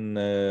ein and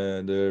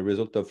the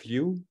result of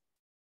U?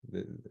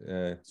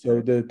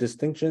 So the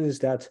distinction is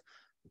that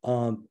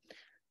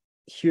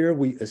here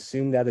we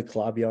assume that the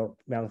Calabi-Yau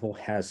manifold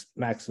has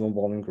maximum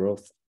volume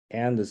growth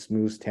and the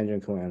smooth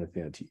tangent cone and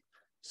affinity.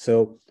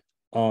 So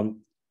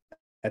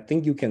I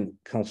think you can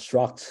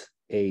construct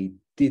a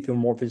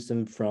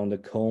diffeomorphism from the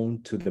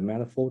cone to the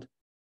manifold,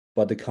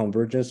 but the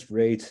convergence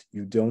rate,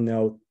 you don't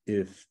know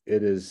if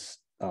it is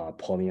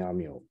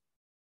polynomial.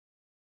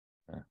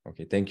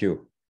 Okay, thank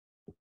you.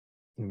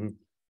 Mm-hmm.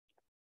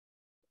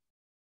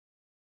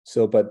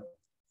 So, but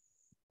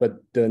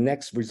the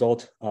next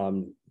result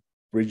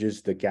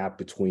bridges the gap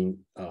between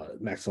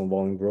maximum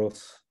volume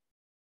growth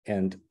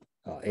and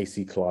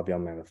AC Calabi-Yau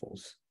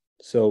manifolds.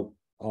 So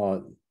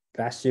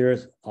last year,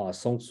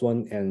 Song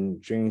Sun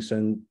and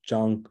Jameson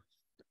Zhang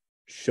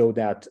showed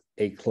that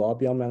a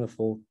Calabi-Yau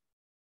manifold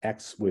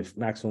X with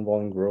maximum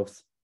volume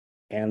growth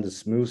and the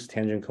smooth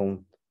tangent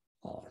cone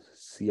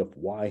C of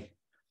Y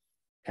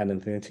at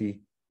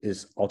infinity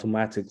is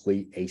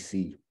automatically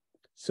AC.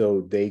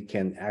 So they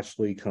can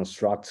actually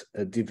construct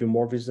a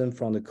diffeomorphism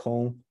from the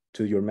cone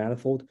to your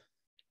manifold,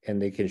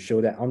 and they can show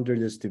that under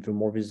this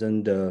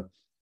diffeomorphism,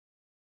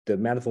 the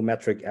manifold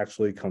metric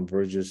actually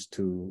converges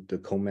to the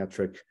cone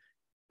metric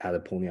at a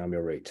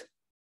polynomial rate.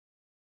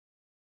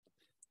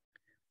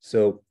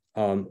 So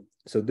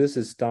so this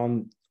is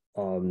done.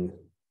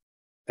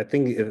 I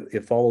think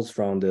it follows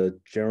from the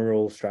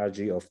general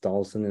strategy of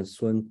Donaldson and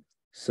Sun.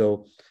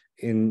 So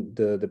in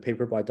the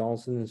paper by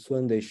Donaldson and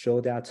Sun, they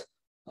show that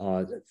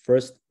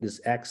first this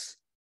X,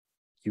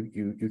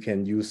 you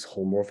can use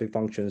homomorphic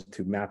functions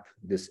to map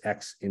this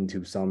X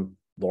into some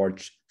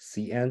large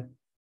Cn,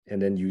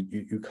 and then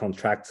you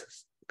contract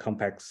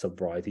compact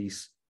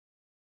subvarieties,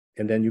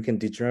 and then you can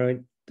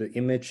degenerate the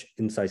image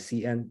inside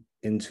Cn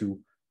into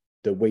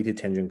the weighted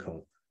tangent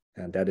cone,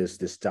 and that is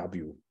this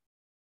W.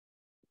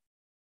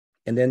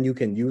 And then you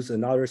can use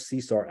another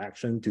C-star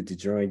action to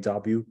degenerate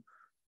W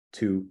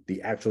to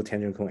the actual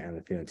tangent cone and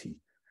affinity,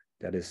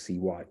 that is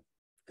Cy.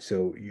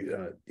 So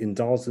in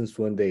Donaldson's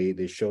one,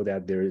 they show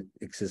that there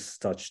exists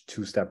such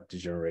two-step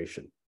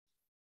degeneration.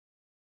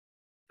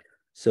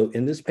 So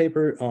in this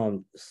paper,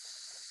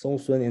 Song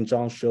Sun and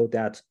Zhang showed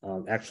that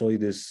actually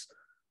this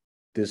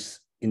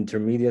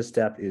intermediate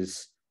step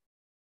is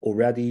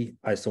already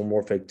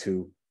isomorphic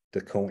to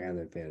the cone and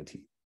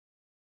affinity.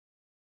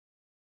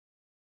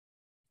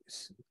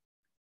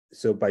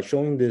 So by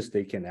showing this,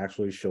 they can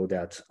actually show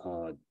that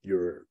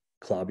your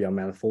Calabi-Yau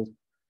manifold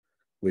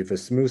with a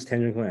smooth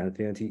tangent cone and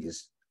affinity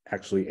is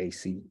actually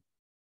AC.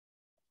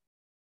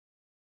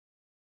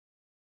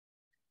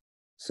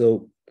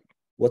 So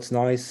what's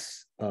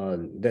nice,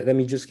 let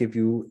me just give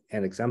you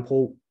an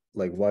example,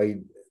 like why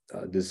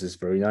this is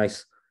very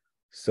nice.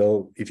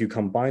 So if you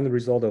combine the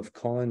result of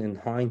Colin and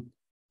Hein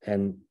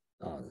and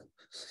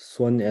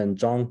Sun and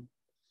Zhang,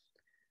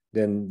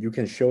 then you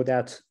can show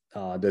that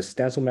the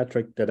stencil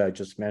metric that I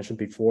just mentioned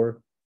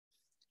before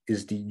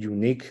is the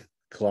unique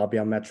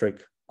Calabi-Yau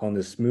metric on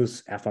the smooth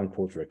affine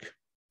quadric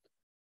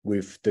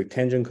with the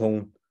tangent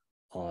cone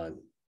on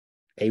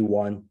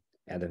A1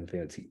 at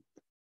infinity.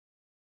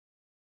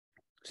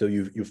 So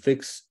you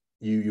fix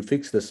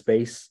the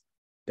space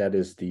that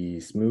is the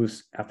smooth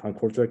affine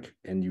quadric,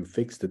 and you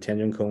fix the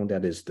tangent cone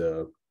that is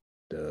the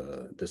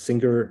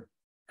singular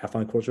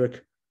affine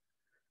quadric,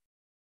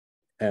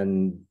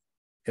 and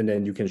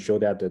then you can show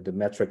that the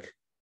metric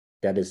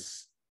that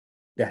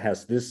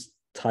has this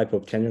type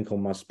of tangent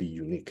cone must be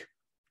unique.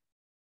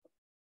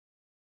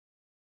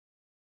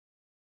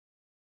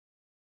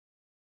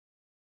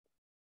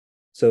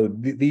 So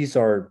these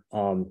are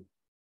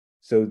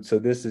so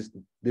this is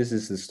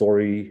the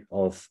story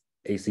of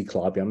AC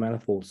Calabi-Yau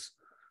manifolds.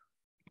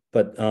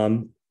 But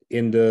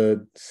in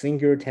the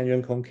singular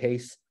tangent cone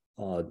case,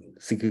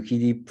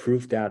 Sikukidi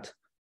proved that.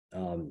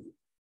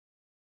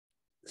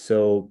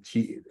 So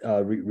he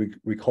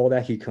recall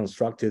that he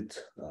constructed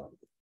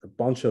a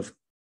bunch of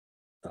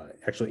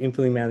actually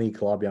infinitely many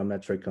Calabi-Yau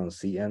metric on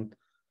Cn.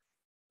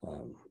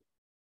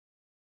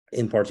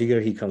 In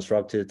particular, he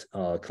constructed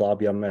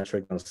Calabi-Yau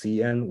metric on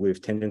Cn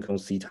with tangent cone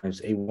C times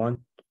A1.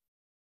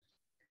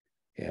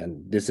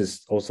 And this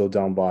is also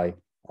done by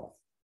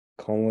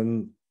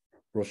Colin,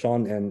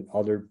 Roshan, and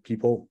other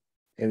people,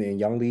 and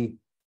Yang Li.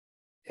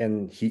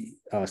 and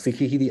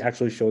Sekihide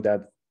actually showed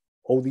that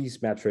all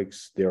these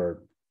metrics,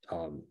 they're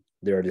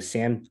the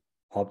same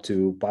up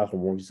to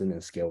biomorphism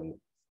and scaling.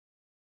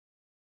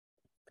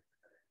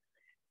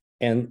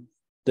 And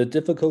the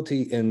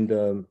difficulty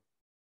in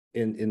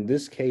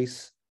this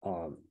case,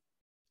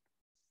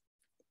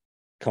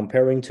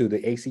 comparing to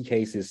the AC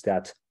case, is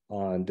that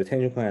the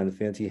tangential and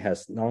infinity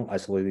has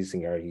non-isolated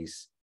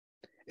singularities,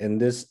 and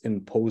this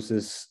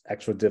imposes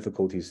extra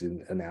difficulties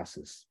in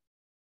analysis.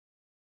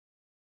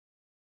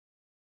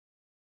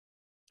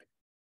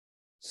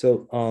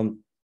 So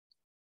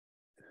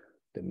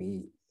let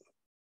me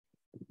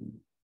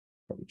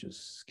probably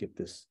just skip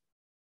this.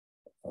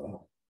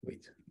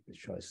 Wait, let's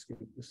try to skip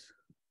this.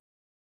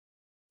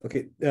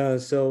 Okay,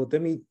 so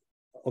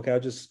I'll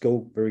just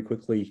go very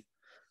quickly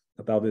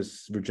about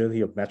this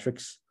rigidity of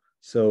metrics.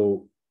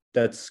 So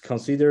let's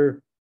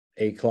consider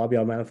a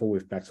Calabi-Yau manifold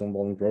with maximum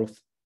volume growth.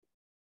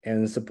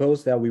 And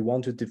suppose that we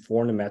want to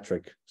deform the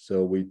metric.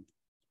 So we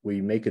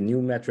make a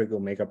new metric,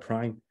 omega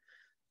prime,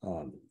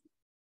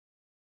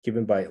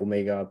 given by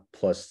omega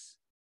plus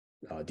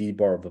d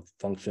bar of a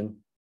function.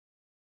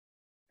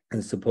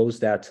 And suppose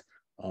that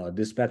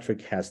this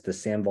metric has the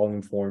same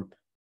volume form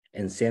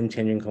and same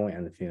tangential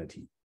and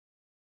infinity.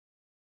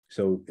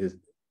 So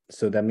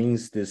that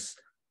means this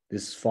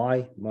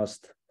phi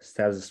must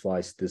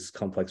satisfy this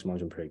complex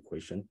modular pair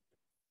equation.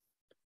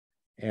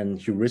 And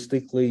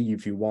heuristically,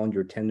 if you want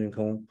your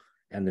tangential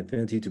and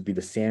infinity to be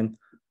the same,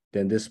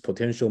 then this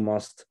potential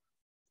must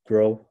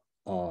grow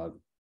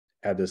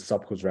at the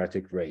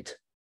subquadratic rate.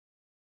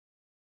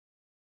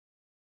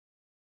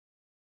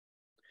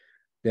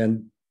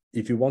 Then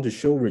if you want to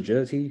show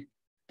rigidity,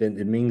 then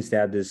it means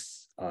that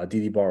this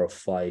dd bar of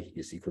phi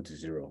is equal to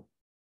 0.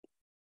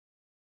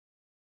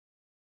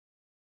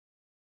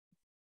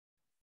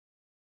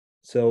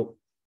 So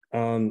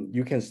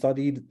you can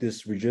study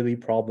this rigidity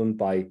problem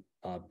by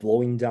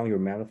blowing down your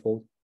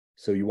manifold.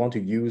 So you want to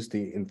use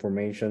the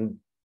information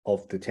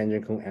of the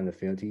tangential and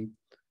infinity.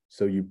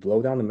 So you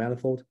blow down the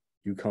manifold,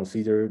 you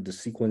consider the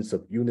sequence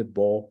of unit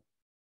ball,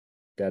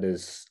 that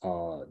is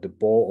the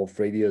ball of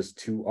radius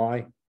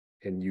 2i,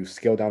 and you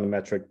scale down the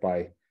metric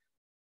by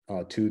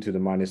 2 to the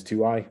minus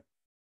 2i.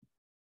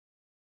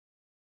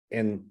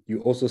 And you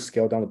also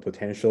scale down the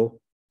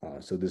potential.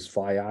 So this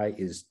phi I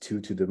is 2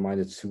 to the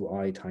minus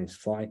 2i times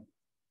phi.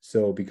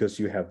 So because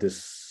you have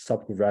this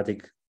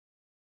subquadratic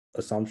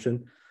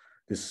assumption,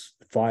 this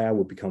phi I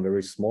will become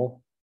very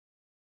small.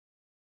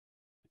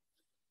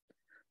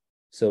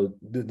 So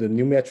the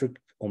new metric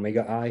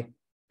omega I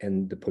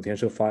and the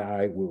potential phi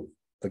I will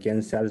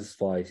again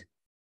satisfy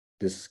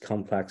this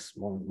complex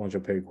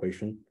modular pair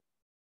equation.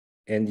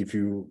 And if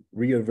you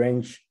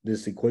rearrange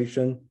this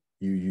equation,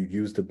 you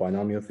use the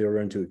binomial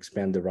theorem to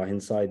expand the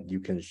right-hand side, you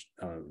can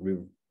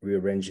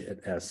rearrange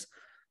it as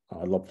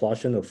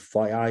Laplacian of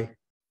phi I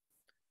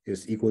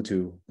is equal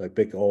to like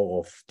big O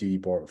of d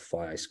bar of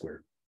phi I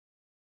squared.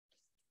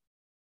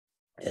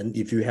 And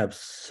if you have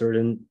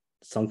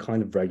some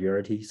kind of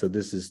regularity, so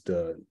this is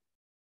the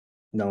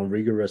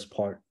non-rigorous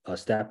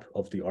step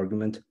of the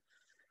argument,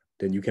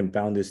 then you can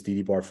bound this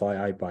dd bar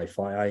phi I by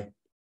phi I,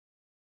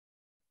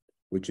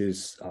 which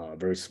is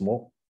very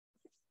small.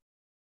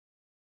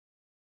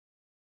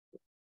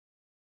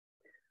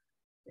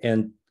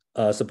 And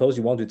suppose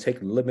you want to take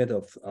the limit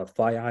of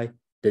phi I,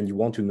 then you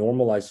want to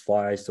normalize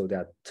phi I so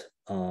that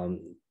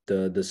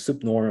the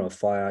subnorm of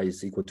phi I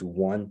is equal to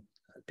 1,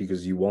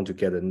 because you want to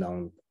get a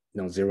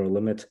non-zero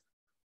limit.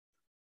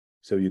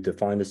 So you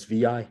define this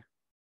vi.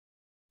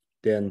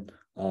 Then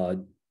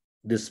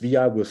this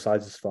vi will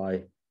satisfy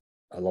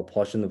a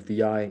Laplacian of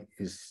vi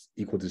is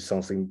equal to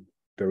something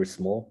very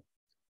small.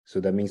 So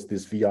that means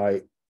this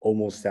vi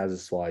almost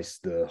satisfies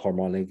the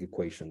harmonic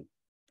equation,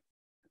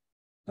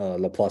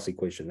 Laplace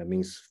equation. That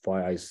means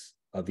vi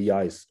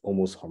is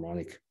almost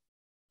harmonic.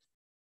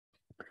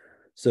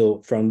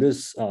 So from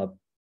this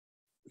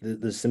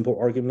the simple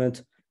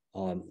argument,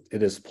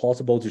 it is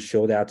plausible to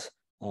show that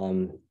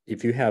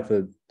if you have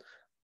a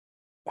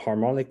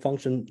harmonic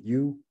function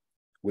u,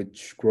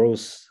 which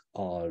grows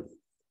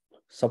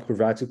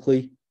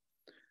subquadratically,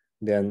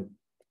 then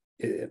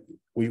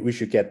we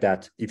should get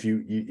that. If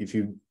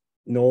you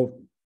know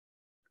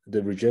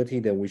the rigidity,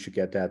 then we should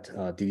get that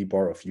dd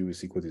bar of u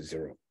is equal to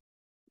 0.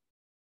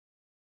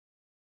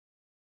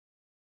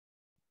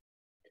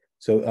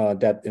 So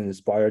that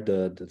inspired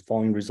the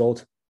following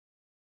result.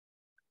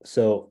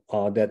 So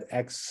that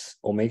x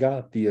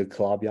omega be a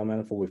Calabi-Yau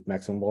manifold with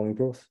maximum volume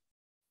growth.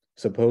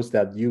 Suppose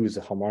that u is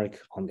a harmonic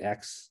on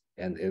x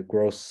and it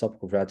grows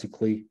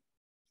subquadratically,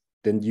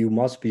 then u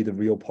must be the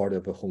real part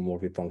of a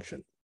homomorphic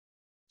function.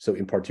 So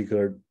in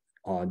particular,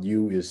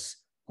 u is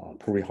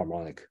purely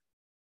harmonic.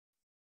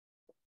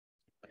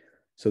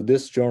 So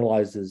this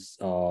generalizes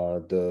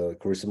the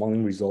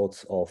corresponding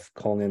results of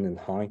Collin and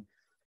Hein.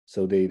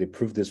 So they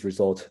proved this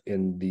result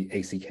in the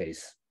AC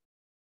case.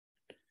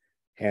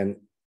 And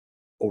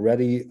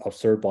already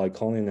observed by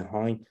Collin and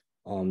Hein,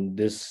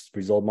 this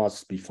result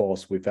must be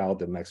false without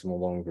the maximal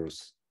volume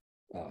growth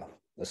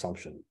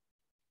assumption.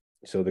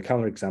 So the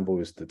counterexample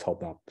is the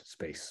top-up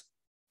space.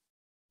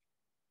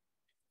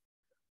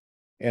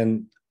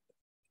 And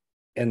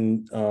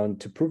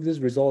to prove this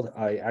result,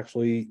 I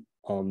actually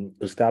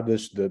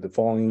established the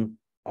following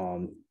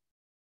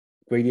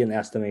gradient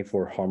estimate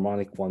for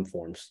harmonic one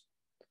forms.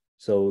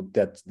 So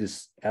that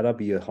this eta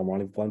be a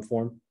harmonic one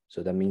form.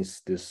 So that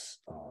means this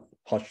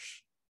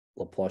Hush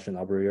Laplacian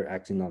operator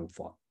acting on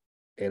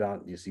eta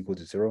is equal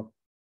to 0.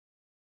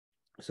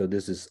 So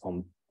this is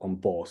on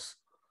both.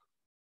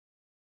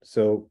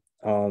 So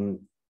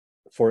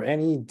for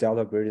any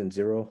delta greater than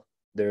 0,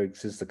 there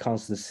exists a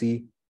constant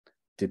C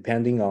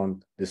depending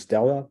on this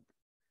delta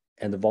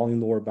and the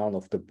volume lower bound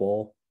of the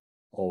ball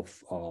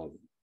of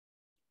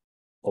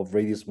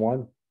radius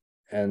 1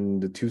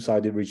 and the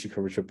two-sided Ricci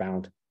curvature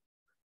bound,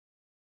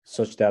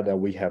 such that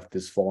we have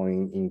this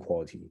following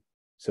inequality.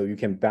 So you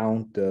can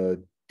bound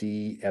the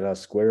d eta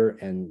square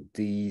and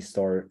d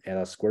star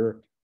eta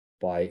square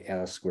by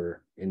eta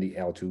square in the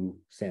L2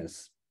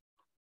 sense.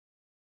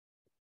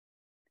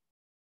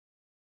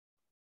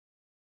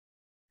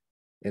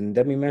 And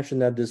let me mention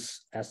that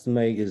this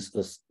estimate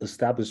is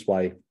established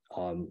by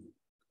a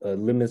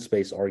limit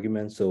space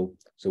argument. So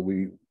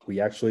we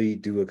actually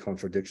do a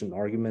contradiction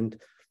argument.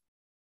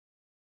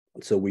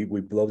 So we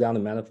blow down the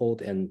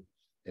manifold and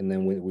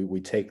then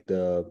we take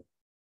the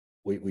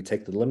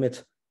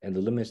limit, and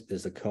the limit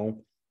is a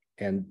cone,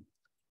 and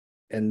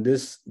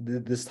this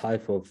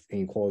type of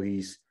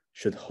inequalities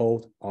should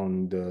hold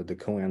on the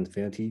cone and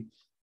infinity,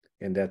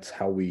 and that's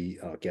how we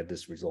get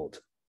this result.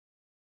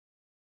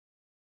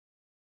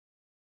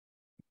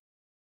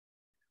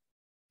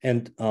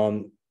 And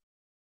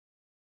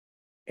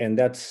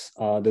that's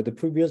the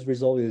previous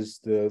result is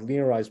the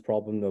linearized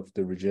problem of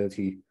the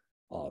rigidity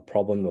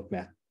problem of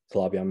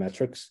Calabi-Yau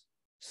metrics.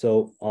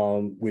 So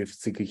with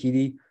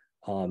Shih-Kai,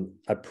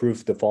 I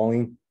proved the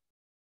following.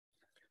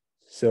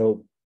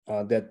 So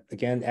that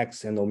again,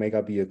 X and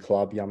omega be a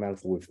Calabi-Yau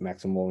manifold with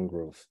maximal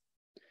growth.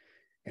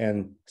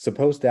 And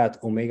suppose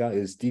that omega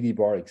is dd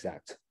bar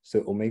exact.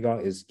 So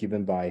omega is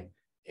given by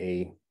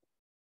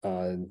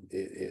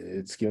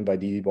it's given by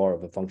dd bar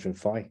of a function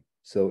phi.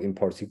 So in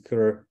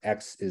particular,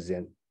 X is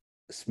a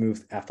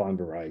smooth affine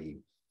variety.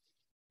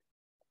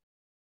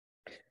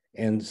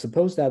 And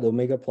suppose that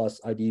omega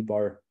plus id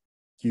bar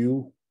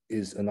u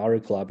is another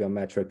Calabi-Yau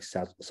metric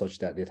such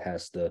that it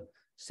has the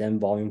same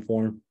volume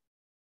form.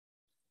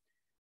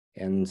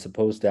 And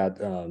suppose that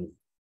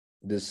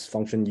this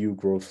function u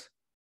grows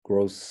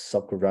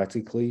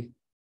subquadratically,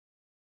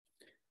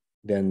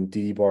 then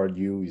dd bar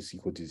u is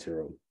equal to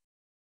 0.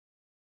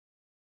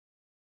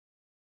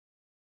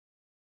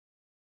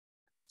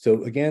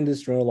 So again,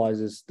 this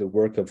generalizes the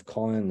work of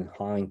Collin and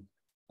Hein,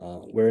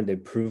 where they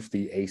prove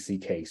the AC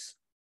case.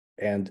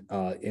 And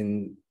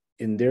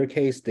in their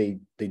case, they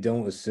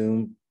don't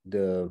assume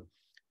the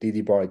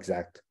dd bar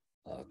exact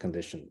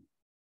condition.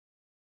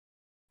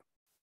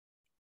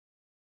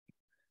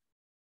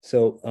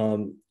 So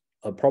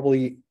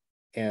probably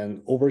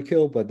an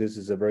overkill, but this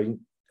is a very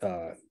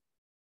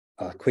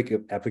quick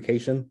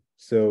application.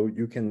 So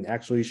you can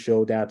actually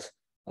show that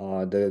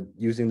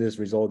using this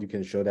result, you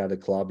can show that the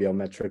Calabi-Yau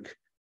metric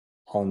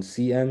on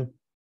Cn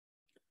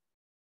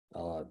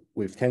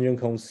with tangent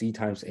cone C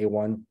times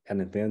A1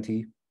 and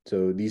infinity.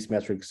 So these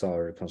metrics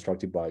are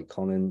constructed by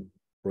Collin,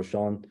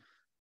 Rochon,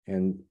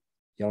 and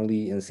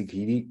Yang-Li and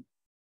Shih-Kai.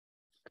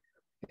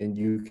 And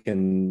you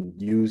can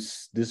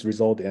use this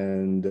result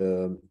and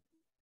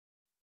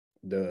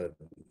the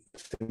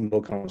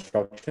simple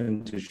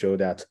construction to show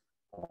that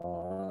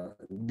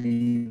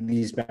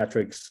these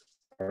metrics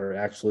are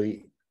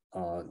actually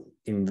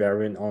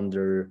invariant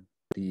under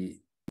the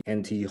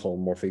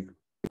anti-homomorphic.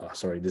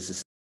 Sorry, this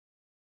is.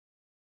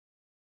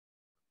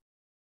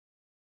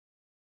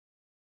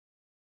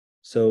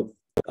 So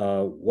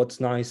what's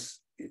nice,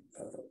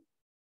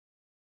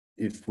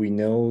 if we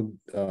know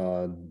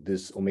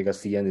this omega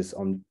Cn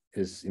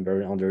is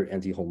invariant under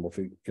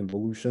anti-homomorphic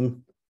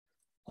involution,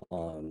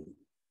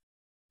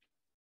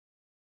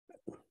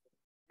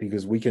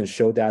 because we can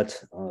show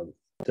that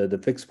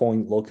the fixed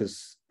point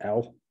locus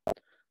L.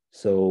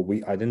 So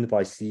we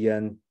identify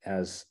Cn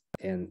as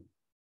an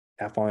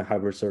affine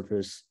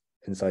hypersurface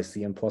inside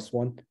Cn plus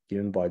 1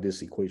 given by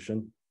this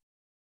equation,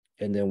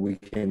 and then we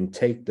can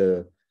take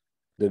the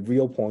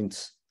real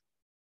points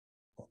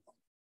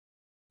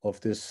of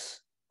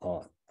this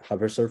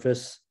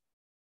hypersurface.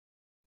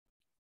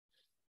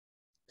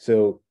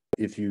 So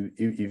if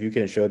you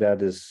can show that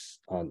this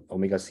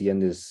omega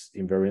Cn is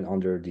invariant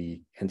under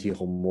the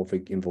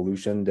anti-homomorphic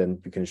involution, then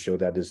you can show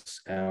that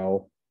this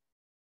L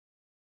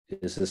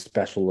is a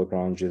special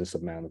Lagrangian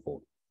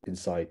submanifold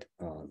inside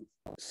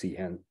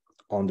Cn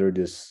under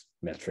this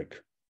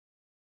metric.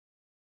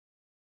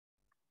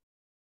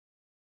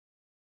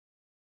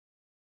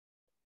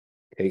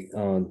 Okay,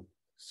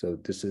 so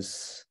this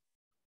is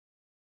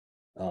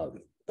a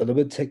little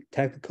bit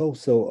technical,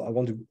 so I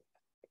want to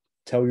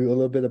tell you a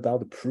little bit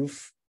about the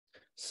proof.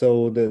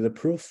 So the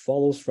proof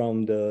follows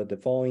from the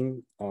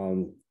following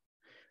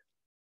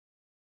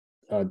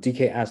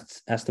decay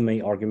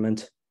estimate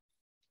argument.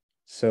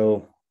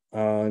 So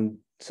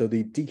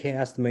the decay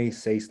estimate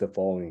says the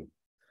following.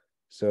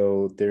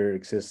 So there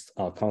exists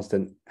a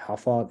constant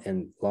alpha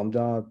and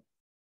lambda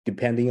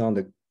depending on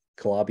the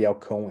Calabi-Yau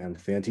cone and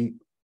affinity,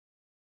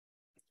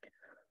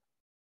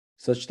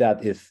 such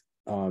that if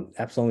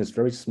epsilon is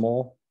very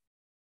small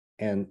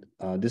and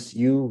this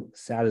U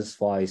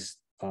satisfies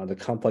the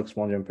complex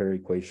quantum pair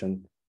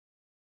equation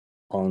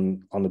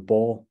on the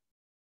ball,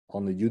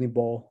 on the unit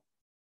ball,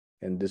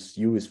 and this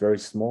U is very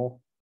small.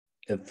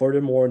 And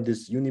furthermore,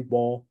 this unit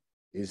ball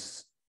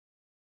is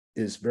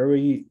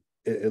very,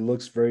 it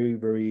looks very,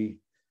 very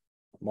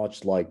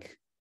much like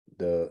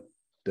the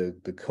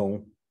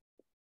cone.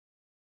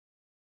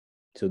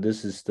 So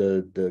this is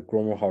the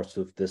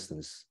Gromov-Hausdorff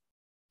distance.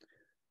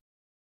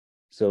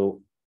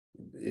 So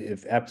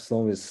if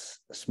epsilon is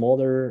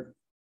smaller,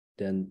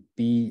 then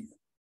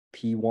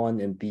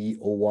P1 and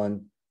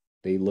B01,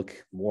 they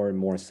look more and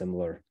more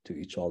similar to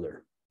each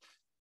other.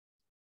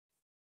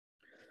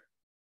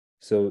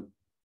 So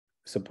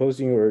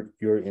supposing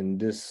you're in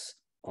this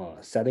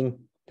setting,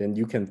 then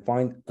you can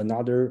find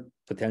another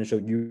potential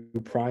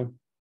U prime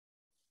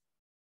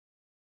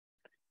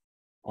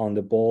on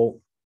the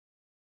ball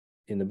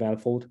in the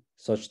manifold,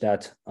 such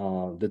that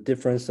the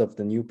difference of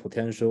the new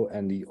potential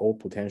and the old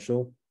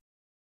potential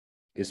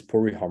is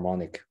purely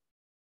harmonic.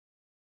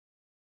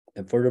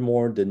 And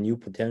furthermore, the new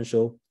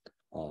potential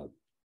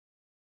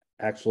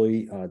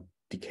actually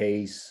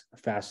decays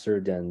faster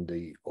than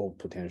the old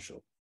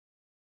potential.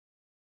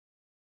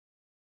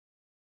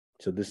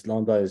 So this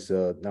lambda is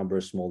a number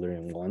smaller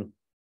than 1.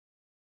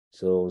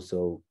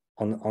 So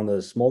on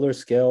a smaller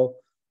scale,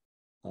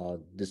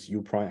 this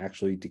U prime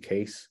actually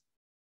decays.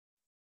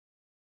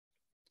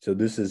 So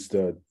this is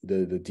the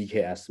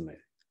decay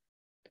estimate.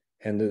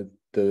 And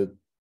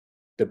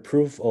the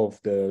proof of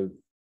the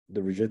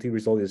rigidity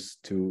result is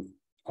to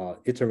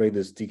iterate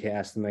this decay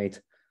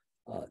estimate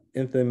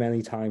infinite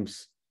many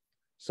times,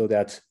 so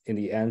that in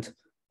the end,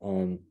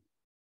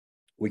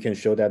 we can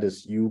show that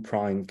this U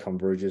prime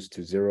converges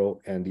to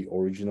 0 and the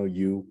original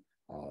U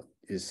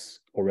is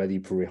already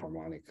purely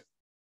harmonic.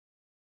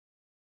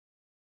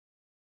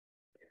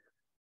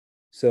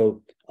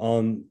 So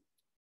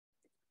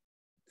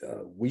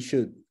we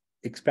should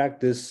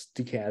expect this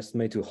decay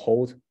estimate to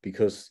hold,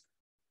 because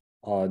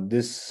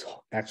this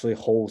actually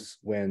holds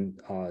when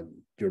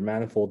your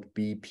manifold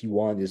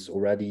BP1 is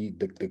already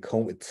the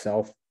cone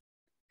itself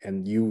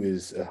and U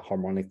is a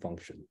harmonic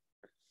function.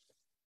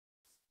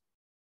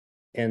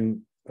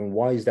 And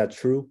why is that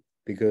true?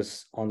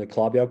 Because on the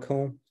Calabi-Yau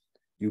cone,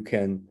 you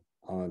can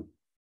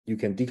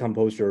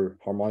decompose your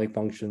harmonic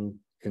function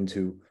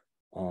into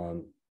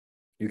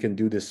you can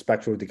do this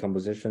spectral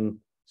decomposition.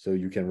 So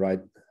you can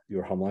write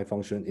your harmonic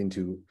function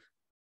into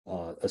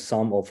a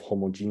sum of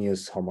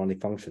homogeneous harmonic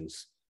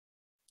functions.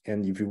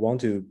 And if you want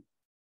to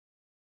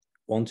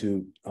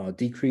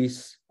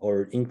decrease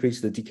or increase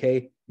the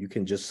decay, you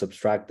can just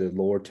subtract the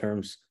lower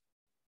terms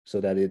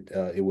so that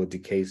it will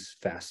decay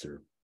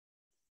faster.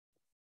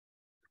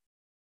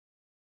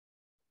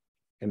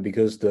 And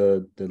because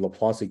the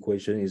Laplace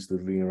equation is the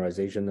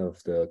linearization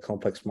of the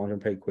complex quantum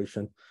pair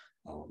equation,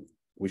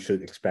 we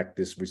should expect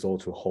this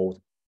result to hold,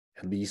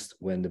 at least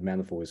when the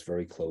manifold is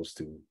very close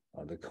to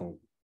the cone.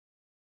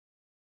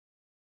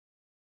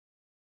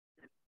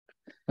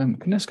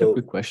 Can I ask a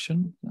quick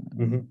question?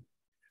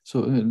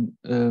 So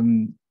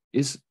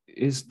is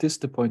this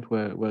the point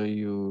where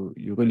you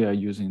really are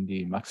using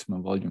the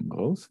maximum volume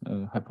growth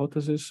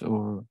hypothesis,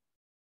 or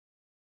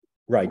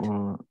right?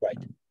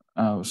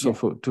 So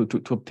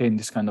to obtain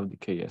this kind of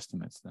decay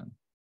estimates then?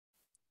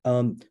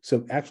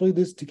 So actually,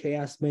 this decay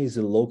estimate is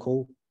a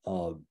local.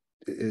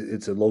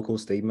 It's a local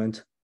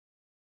statement.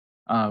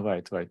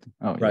 Right.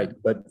 Oh, right. Yeah.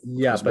 But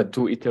yeah, but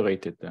to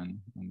iterate it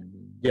then.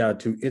 Yeah,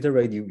 to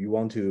iterate, you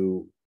want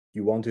to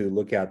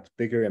look at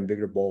bigger and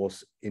bigger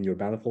balls in your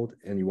manifold,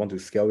 and you want to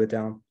scale it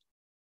down,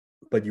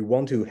 but you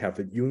want to have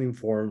a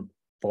uniform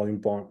volume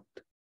bond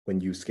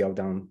when you scale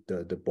down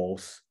the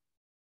balls.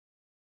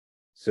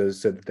 So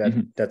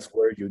that that's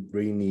where you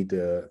really need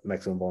the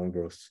maximum volume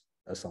growth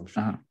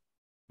assumption.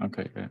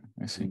 Okay,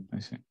 I see.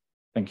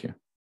 Thank you.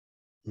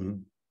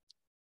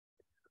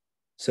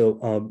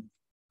 So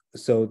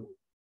so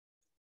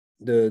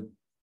the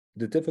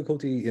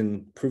difficulty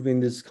in proving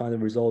this kind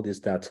of result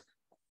is that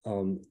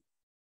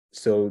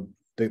so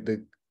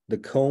the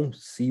cone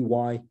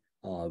CY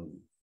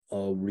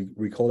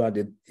recall that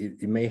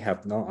it may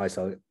have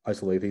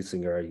non-isolated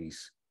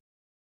singularities.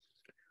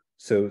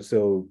 So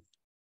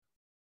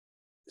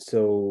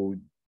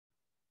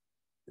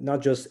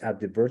not just at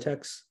the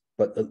vertex,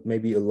 but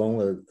maybe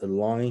along a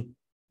line,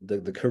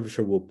 the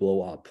curvature will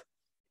blow up.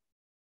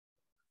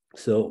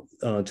 So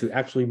to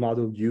actually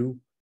model U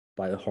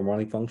by a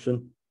harmonic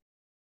function,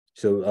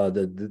 so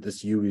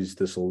this U is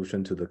the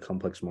solution to the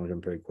complex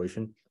quantum pair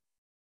equation.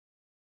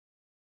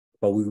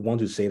 But we want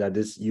to say that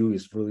this U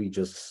is really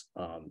just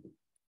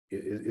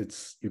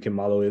you can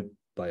model it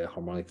by a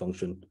harmonic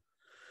function.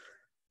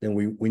 Then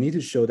we need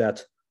to show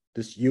that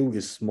this U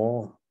is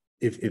small.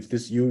 If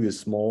this U is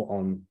small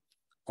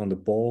on the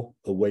ball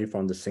away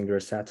from the singular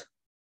set,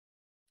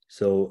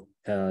 so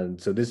And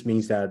so this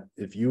means that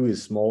if U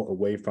is small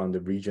away from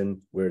the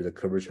region where the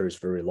curvature is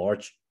very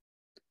large,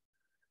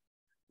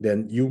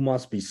 then U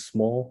must be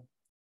small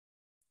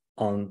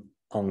on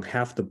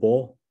half the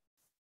ball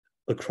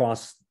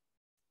across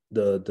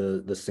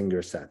the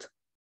singular set.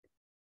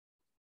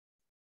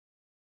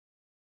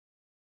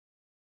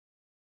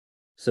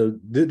 So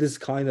this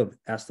kind of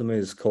estimate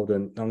is called a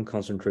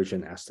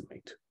non-concentration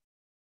estimate.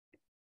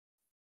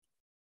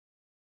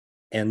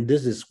 And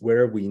this is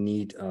where we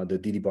need the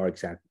DD-bar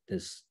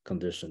exactness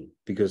condition,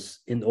 because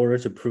in order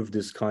to prove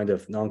this kind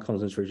of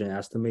non-concentration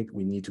estimate,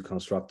 we need to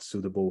construct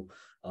suitable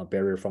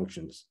barrier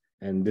functions.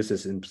 And this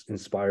is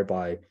inspired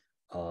by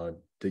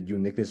the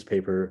uniqueness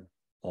paper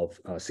of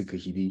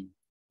Shih-Kai,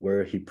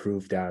 where he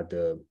proved that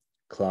the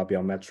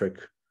Calabi-Yau metric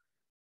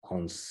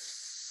on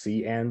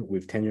Cn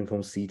with tangent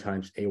cone C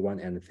times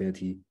A1 and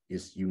infinity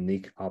is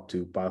unique up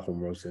to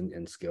bihomorphism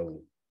and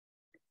scaling.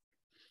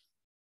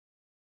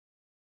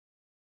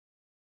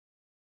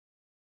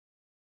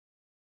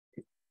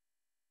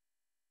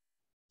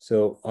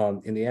 So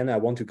in the end, I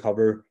want to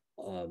cover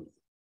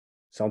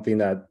something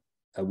that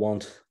I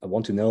want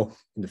to know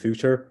in the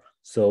future.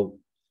 So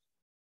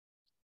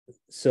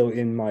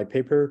in my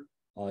paper,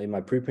 in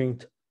my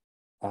preprint,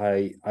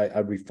 I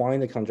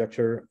refined the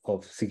conjecture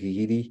of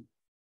Shih-Kai,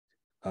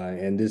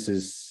 and this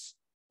is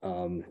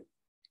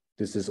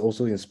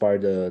also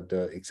inspired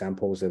the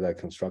examples that I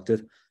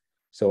constructed.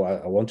 So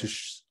I want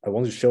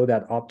to show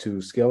that up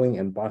to scaling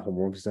and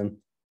bihomorphism,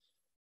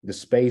 the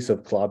space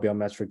of Calabi-Yau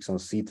metrics on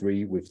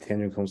C3 with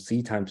tangent cone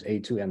C times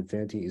A2 and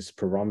infinity is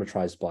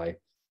parameterized by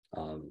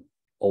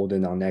all the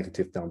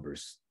non-negative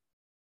numbers.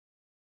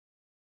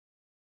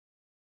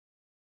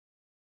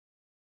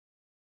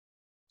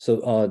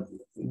 So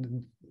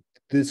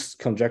this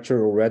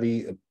conjecture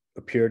already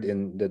appeared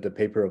in the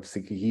paper of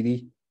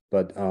Shih-Kai,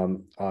 but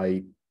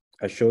I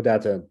showed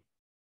that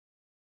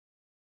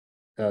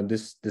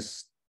this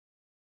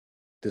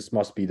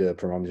must be the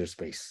parameter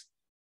space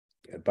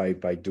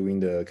by doing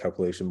the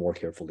calculation more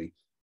carefully.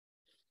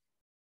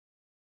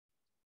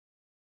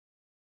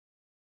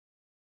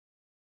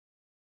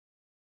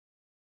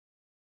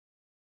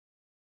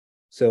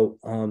 So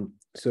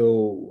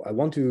so I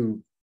want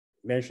to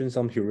mention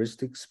some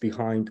heuristics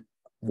behind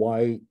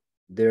why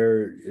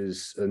there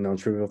is a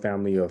non-trivial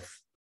family of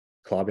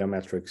Calabi-Yau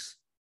metrics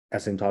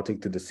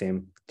asymptotic to the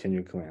same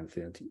tangent cone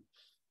infinity.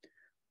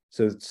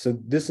 So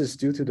this is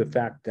due to the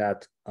fact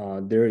that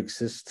there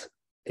exists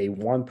a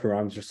one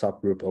parameter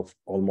subgroup of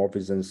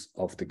holomorphisms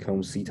of the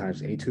cone C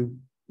times A2.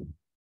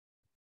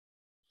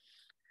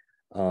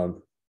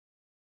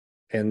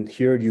 And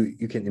here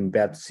you can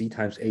embed C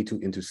times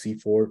A2 into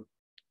C4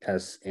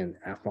 as an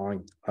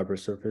affine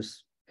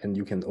hypersurface. And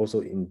you can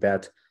also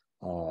embed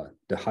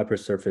the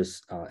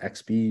hypersurface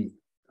XB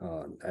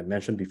I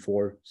mentioned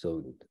before.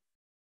 So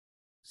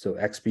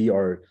XB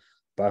are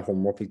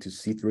bihomorphic to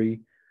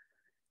C3,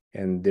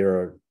 and there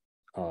are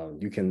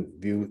you can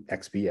view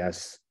XB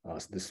as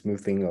the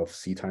smoothing of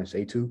C times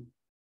A2.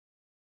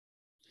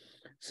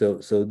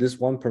 So this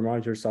one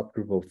parameter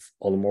subgroup of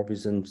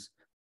holomorphisms,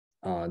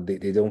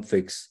 they don't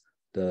fix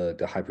the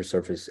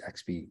hypersurface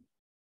XB.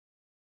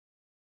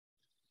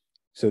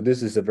 So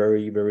this is a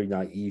very, very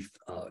naive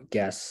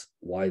guess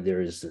why there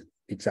is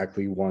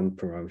exactly one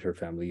parameter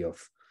family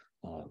of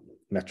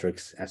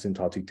metrics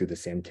asymptotic to the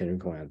same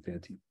tangent cone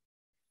infinity.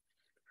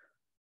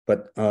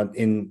 But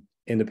in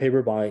the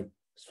paper by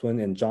Sun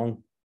and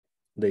Zhang,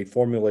 they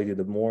formulated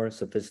a more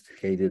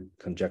sophisticated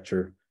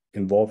conjecture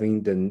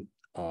involving the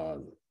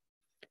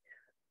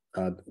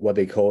what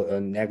they call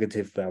a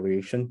negative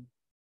variation.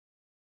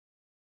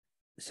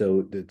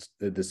 So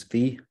this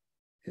phi,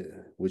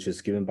 which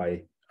is given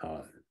by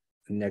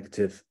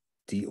negative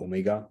d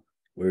omega,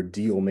 where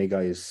d omega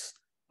is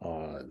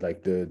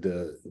like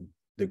the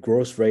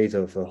growth rate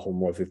of a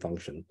homomorphic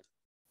function.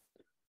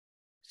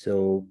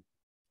 So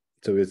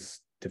it's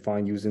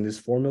defined using this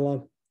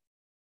formula.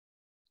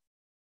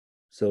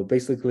 So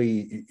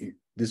basically,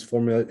 this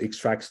formula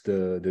extracts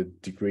the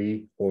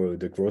degree or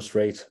the growth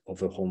rate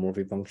of a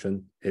homomorphic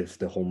function if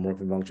the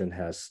homomorphic function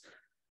has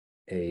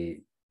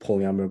a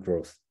polynomial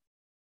growth.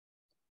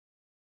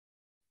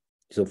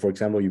 So for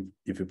example,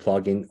 if you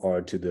plug in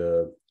r to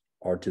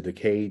the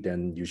k,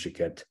 then you should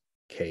get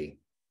k.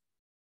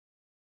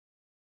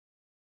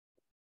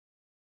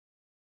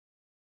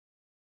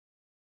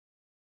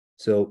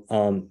 So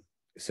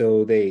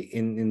so they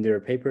in their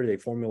paper they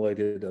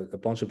formulated a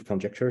bunch of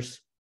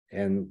conjectures,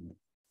 and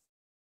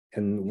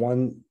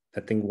one,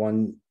 I think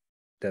one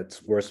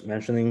that's worth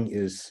mentioning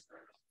is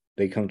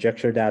they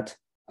conjecture that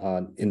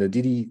in the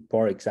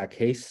DD-bar exact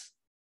case,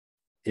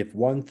 if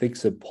one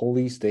fixes a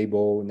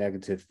polystable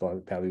negative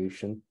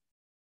valuation,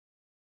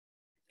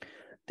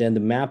 then the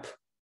map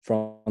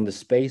from the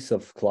space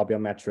of Calabi-Yau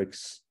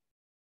metrics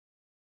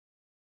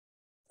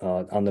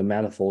on the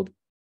manifold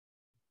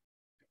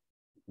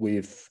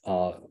with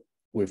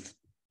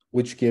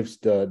which gives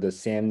the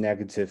same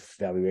negative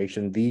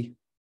valuation V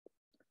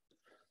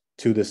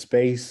to the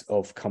space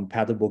of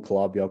compatible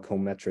Calabi-Yau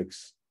cone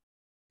metrics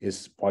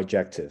is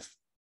bijective.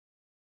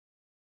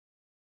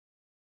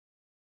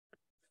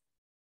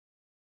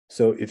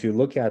 So if you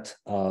look at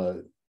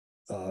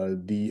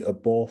the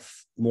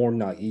above more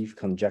naive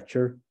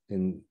conjecture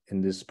in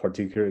this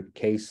particular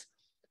case,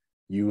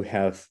 you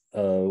have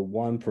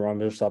one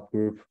parameter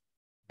subgroup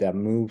that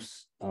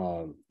moves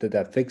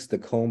that fixes the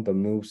cone but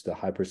moves the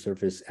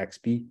hypersurface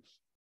XB.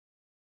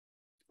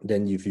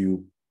 Then if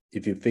you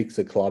fix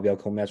the Calabi-Yau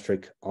cone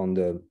metric on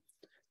the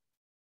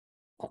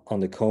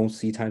cone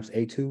C times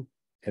A2,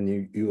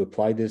 and you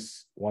apply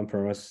this one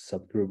parameter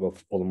subgroup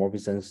of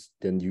automorphisms,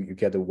 then you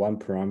get a one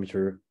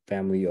parameter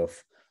family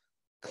of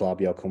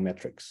Calabi-Yau cone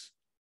metrics.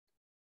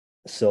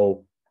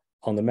 So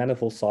on the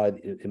manifold side,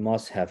 it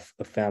must have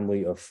a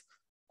family of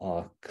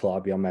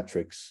Calabi-Yau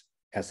metrics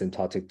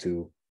asymptotic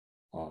to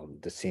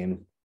the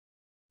same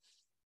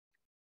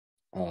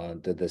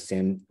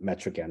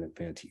metric and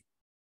infinity.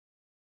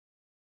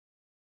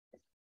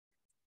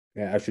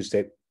 Yeah, I should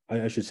say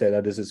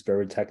that this is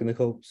very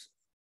technical.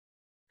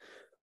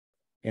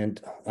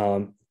 And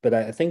but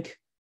I think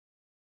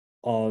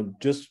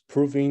just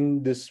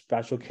proving this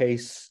special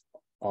case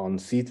on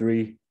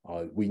C3,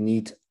 we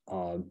need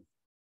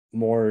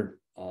more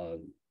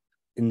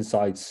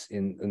insights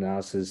in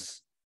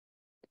analysis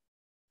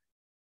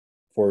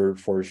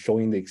for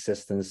showing the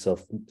existence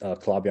of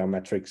Calabi-Yau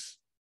metrics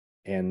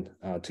and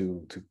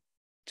to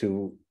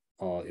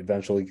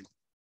eventually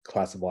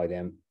classify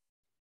them.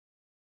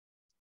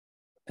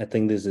 I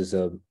think this is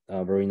a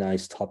very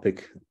nice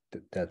topic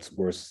that's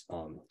worth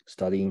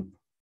studying.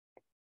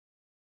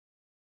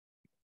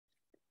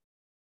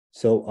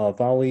 So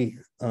finally,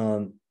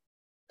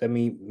 let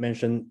me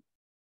mention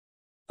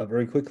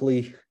very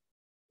quickly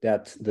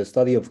that the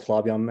study of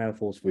Calabi-Yau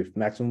manifolds with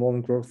maximum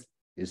volume growth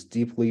is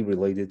deeply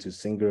related to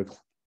singular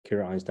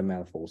Kähler-Einstein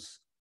manifolds,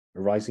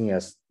 arising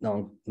as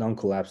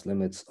non-collapse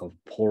limits of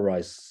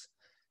polarized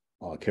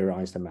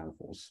Kähler-Einstein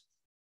manifolds.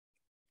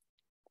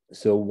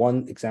 So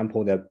one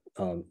example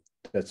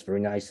that's very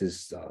nice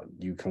is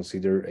you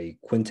consider a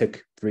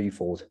quintic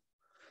threefold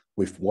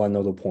with one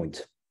nodal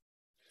point.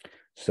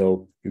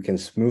 So you can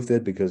smooth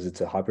it because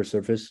it's a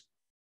hypersurface.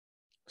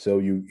 So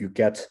you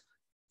get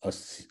a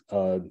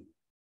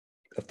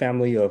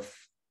family of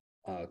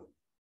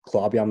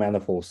Calabi-Yau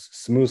manifolds,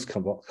 smooth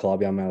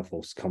Calabi-Yau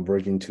manifolds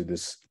converging to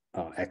this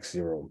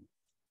X0.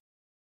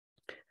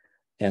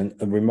 And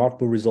a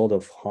remarkable result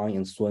of Hein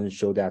and Sun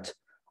show that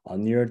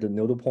near the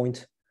nodal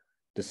point,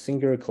 the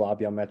singular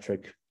Calabi-Yau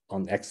metric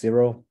on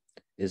X0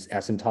 is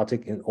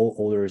asymptotic in all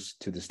orders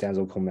to the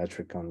Stanzel cone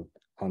metric on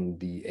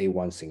the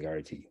A1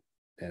 singularity.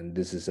 And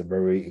this is a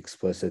very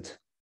explicit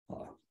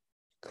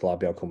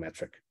Calabi-Yau cone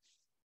metric.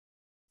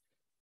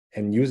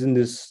 And using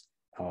this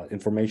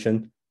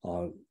information,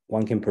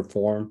 one can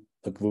perform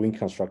a gluing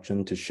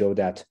construction to show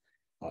that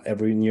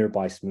every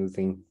nearby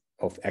smoothing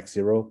of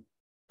X0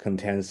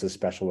 contains a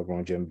special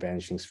Lagrangian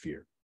vanishing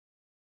sphere.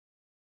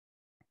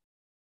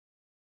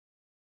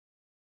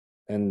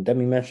 And let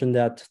me mention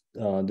that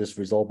this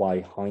result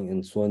by Hein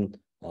and Sun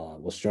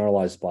was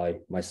generalized by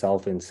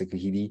myself and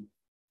Sekihide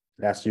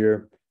last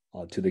year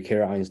to the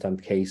Kähler-Einstein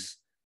case,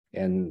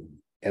 and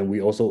we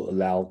also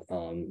allowed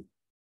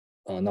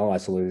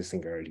non-isolated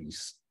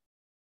singularities.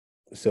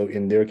 So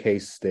in their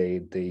case,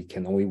 they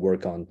can only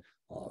work on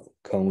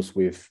cones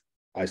with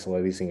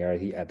isolated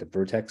singularity at the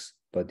vertex,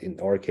 but in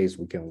our case,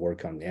 we can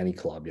work on any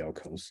Calabi-Yau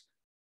cones.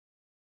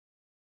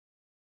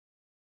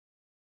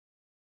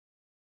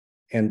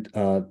 And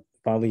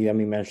finally, let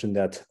me mention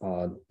that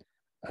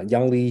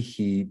Yang Li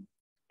he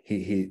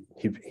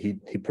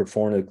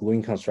performed a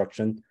gluing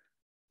construction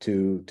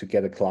to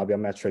get a Calabi-Yau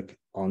metric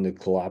on the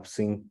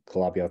collapsing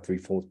Calabi-Yau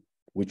threefold,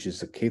 which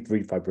is a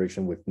K3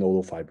 fibration with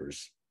nodal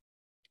fibers.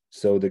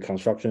 So the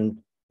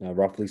construction,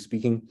 roughly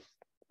speaking,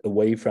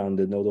 away from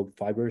the nodal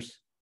fibers,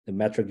 the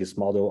metric is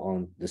modeled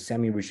on the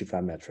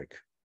semi-Ricci-flat metric.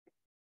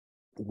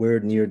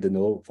 Where near the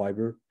nodal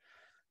fiber,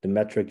 the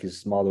metric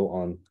is modeled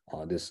on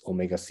this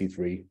omega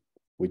C3,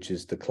 which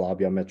is the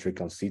Calabi-Yau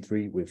metric on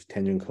C3 with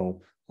tangent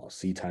cone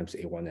C times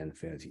A1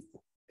 infinity.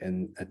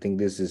 And I think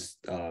this is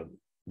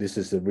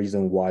the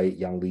reason why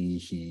Yang Li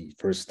he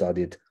first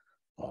studied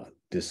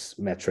this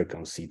metric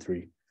on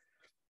C3.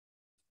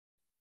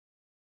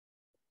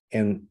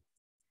 And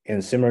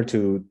similar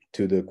to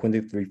the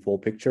quintic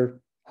threefold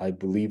picture, I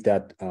believe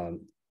that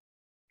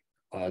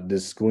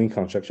this gluing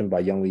construction by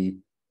Yang Li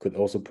could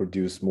also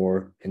produce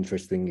more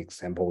interesting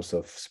examples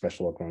of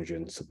special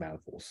Lagrangian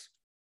submanifolds.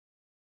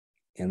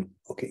 And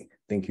okay,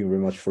 thank you very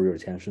much for your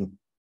attention.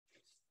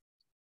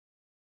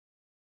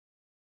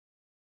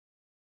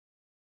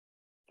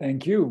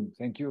 Thank you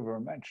very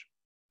much.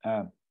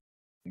 I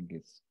think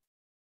it's.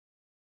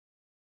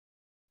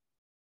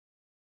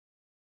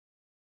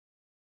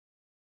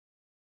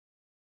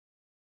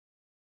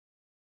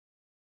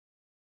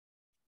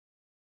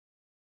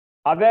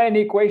 Are there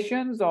any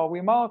questions or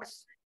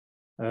remarks?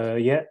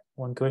 Yeah,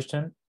 one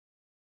question.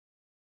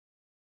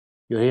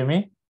 You hear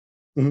me?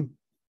 Mm-hmm.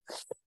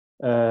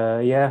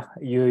 Yeah,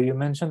 you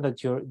mentioned that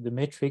the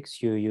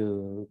matrix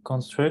you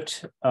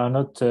construct are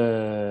not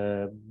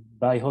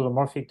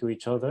biholomorphic to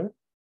each other.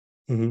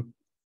 Mm-hmm.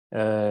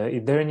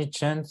 Is there any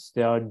chance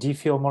they are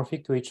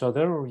diffeomorphic to each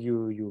other, or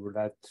you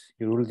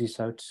rule this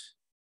out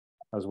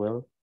as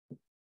well?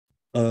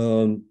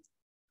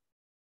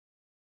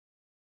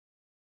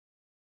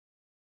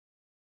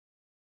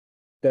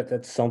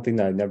 That's something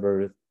that I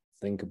never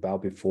think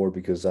about before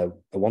because I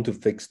want to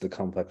fix the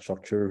complex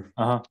structure.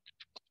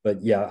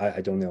 But yeah,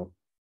 I don't know.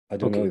 I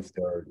don't know if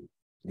they're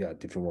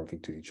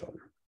diffeomorphic to each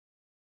other.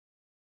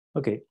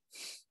 Okay.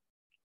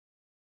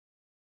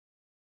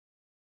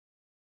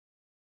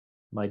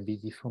 Might be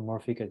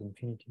diffeomorphic at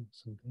infinity or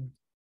something.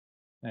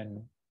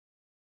 And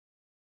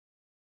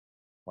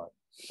what?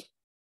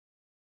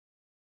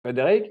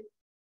 Frédéric?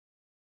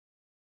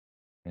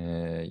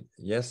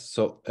 Yes.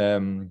 So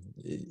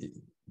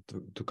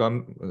to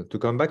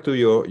come back to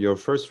your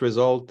first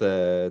result,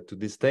 to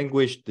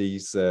distinguish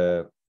these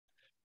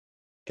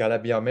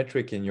Calabi-Yau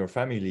metric in your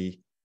family.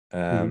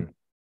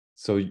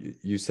 So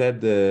you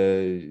said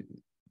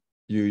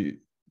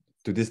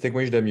to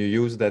distinguish them, you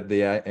use that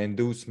they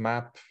induce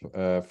map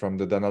from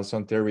the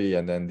Donaldson theory,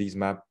 and then these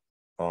map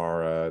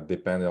are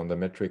dependent on the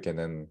metric, and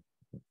then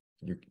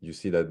you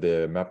see that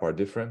the map are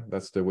different.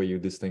 That's the way you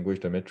distinguish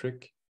the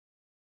metric.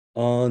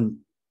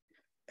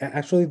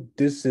 Actually,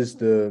 this is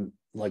the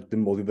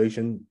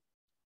motivation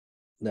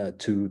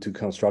to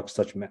construct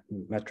such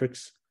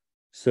metrics.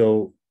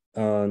 So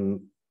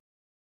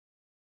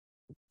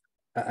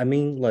I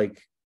mean,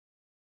 like,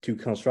 to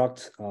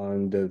construct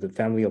the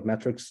family of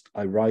metrics,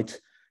 I write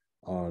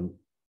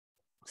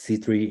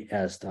C3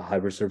 as the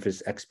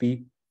hypersurface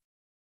XB,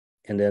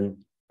 and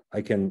then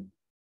I can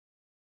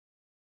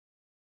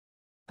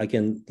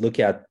look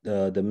at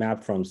the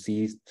map from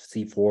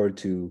C4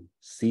 to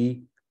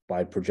C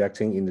by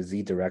projecting in the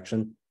Z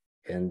direction,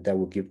 and that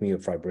will give me a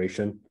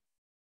fibration.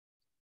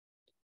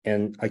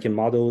 And I can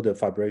model the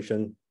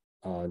fibration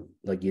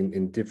like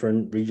in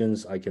different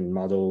regions. I can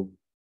model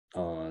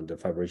the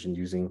fibration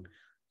using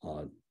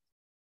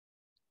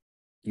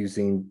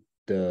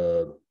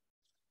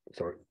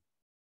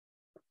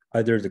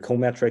either the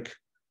cometric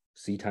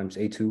C times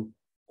A2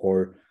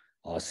 or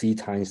C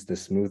times the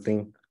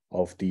smoothing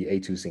of the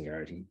A2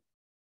 singularity.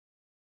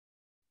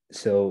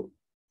 So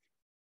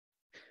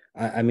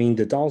I mean,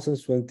 the Donaldson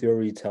swing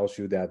theory tells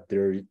you that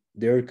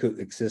there could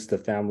exist a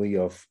family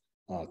of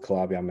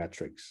Calabi-Yau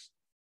metrics.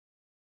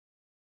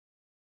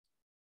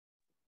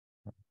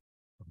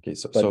 Okay,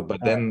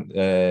 but then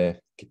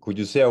could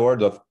you say a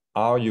word of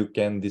how you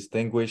can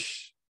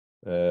distinguish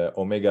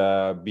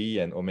omega B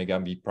and omega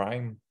B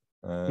prime?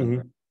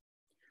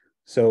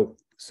 So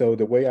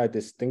the way I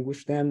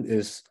distinguish them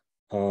is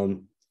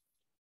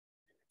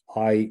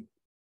I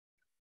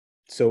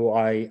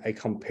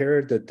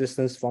compare the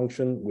distance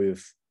function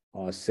with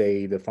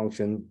say the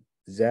function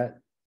z,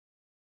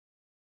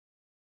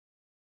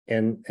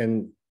 and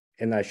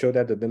I show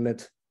that the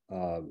limit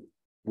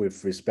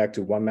with respect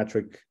to one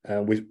metric,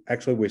 with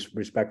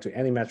respect to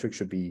any metric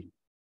should be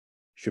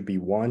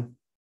 1.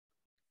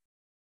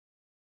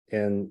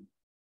 And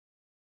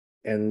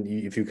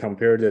if you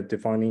compare the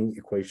defining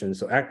equation,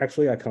 so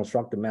actually I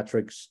construct the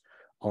metrics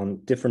on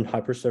different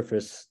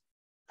hypersurfaces,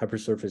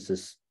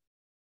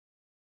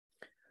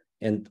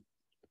 and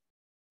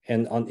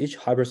on each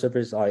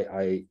hypersurface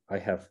I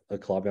have a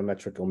Calabi-Yau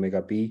metric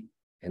omega b,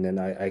 and then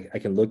I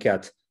can look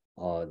at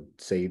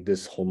say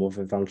this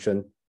homomorphic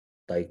function,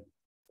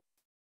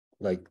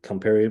 like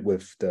compare it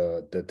with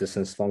the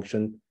distance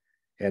function,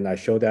 and I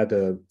show that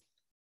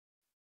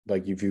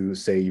like if you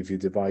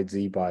divide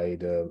z by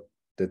the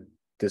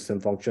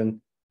distance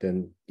function,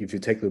 then if you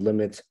take the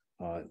limit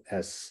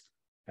as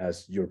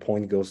your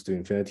point goes to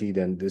infinity,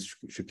 then this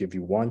should give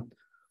you 1.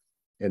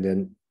 And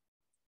then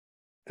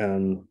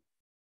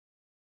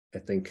I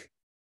think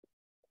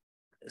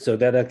so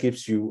that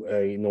gives you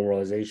a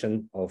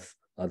normalization of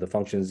the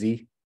function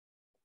z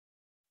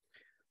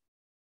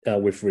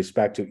with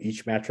respect to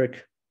each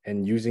metric.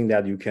 And using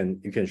that, you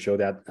can show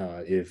that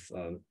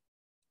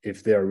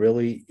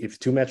if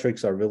two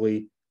metrics are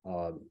really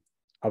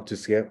up to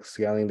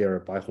scaling, they're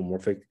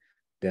bihomorphic,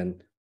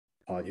 then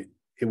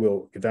it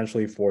will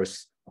eventually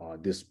force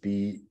this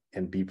B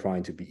and B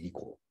prime to be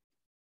equal.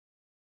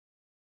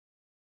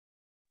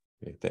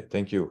 Okay,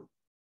 thank you.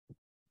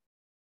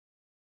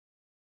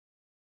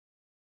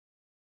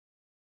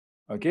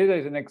 Okay,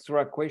 there's an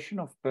extra question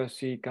of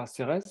Percy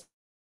Carceres.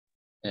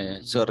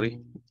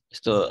 Sorry,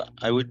 so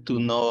I want to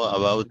know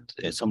about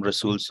some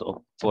results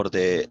for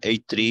the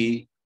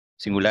A3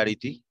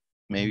 singularity,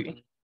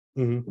 maybe.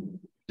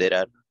 There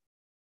are.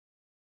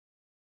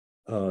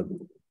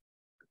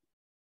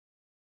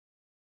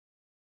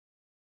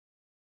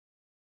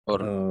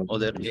 Or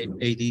other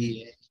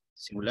ADE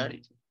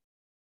singularity.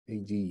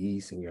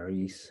 ADE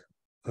singularities.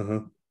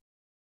 I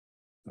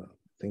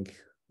think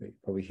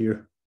probably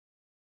here.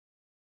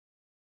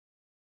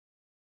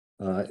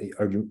 Are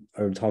you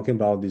talking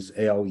about this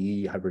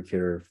ALE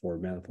hyperkähler for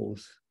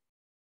manifolds?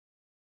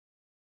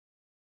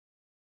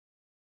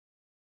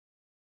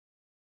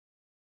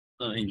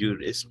 In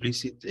your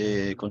explicit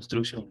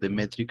construction of the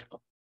metric,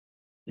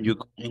 in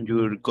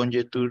your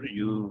conjecture,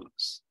 you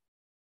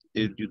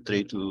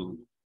try to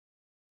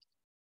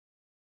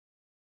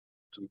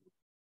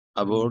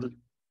about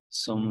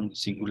some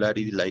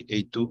singularity like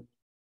A2,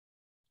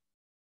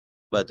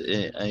 but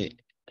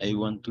I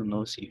want to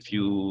know if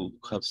you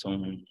have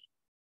some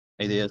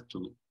ideas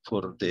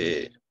for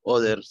the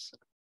others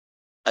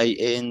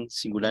IN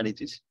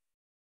singularities.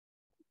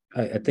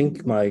 I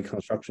think my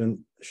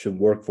construction should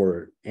work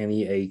for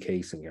any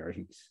AK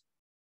singularities.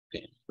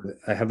 Okay.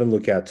 I haven't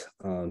looked at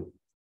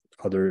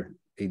other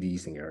AD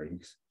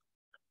singularities.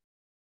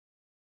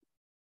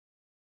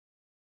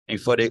 And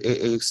for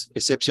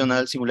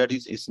exceptional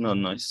singularities, it's not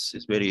nice.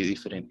 It's very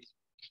different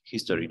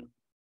history.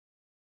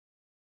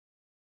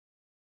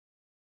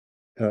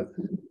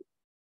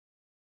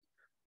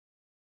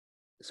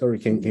 Sorry,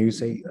 can you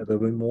say a little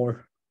bit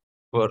more?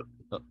 For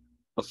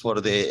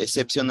the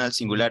exceptional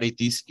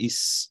singularities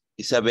is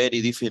a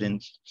very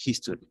different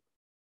history.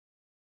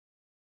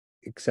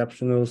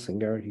 Exceptional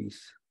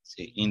singularities.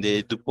 In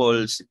the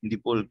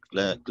tuple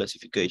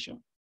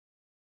classification.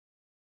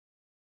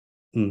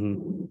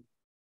 Mm-hmm.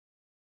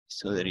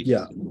 So there is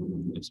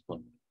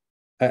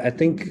I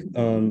think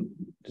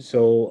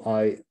so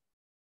I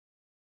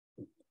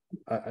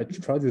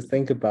try to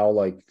think about,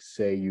 like,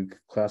 say you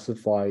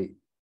classify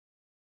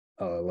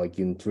like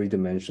in 3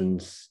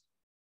 dimensions,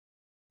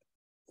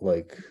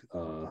 like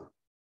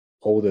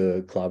all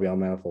the Calabi-Yau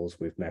manifolds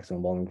with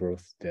maximum volume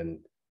growth,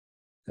 then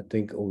I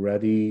think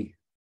already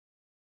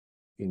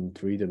in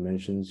 3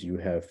 dimensions you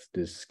have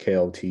this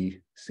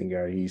KLT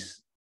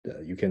singularities.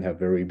 You can have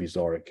very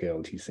bizarre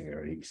KLT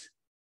singularities.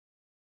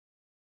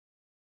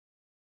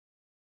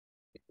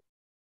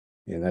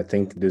 And I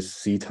think this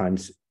C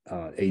times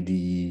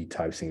ADE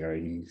type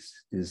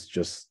singularities is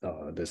just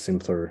the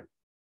simpler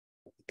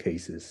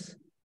cases.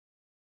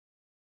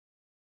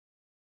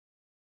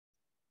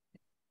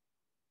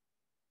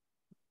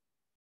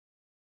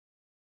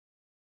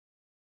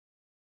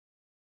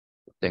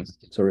 Thanks.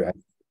 Sorry,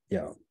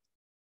 yeah.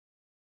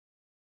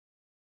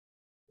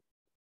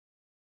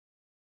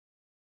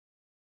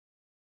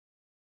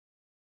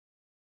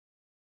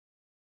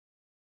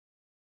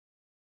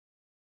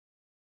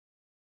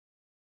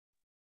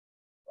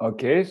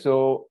 Okay,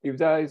 so if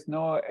there is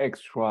no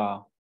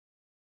extra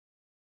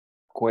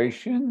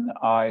question,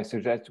 I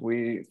suggest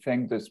we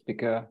thank the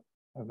speaker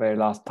a very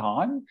last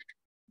time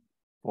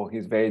for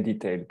his very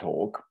detailed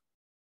talk.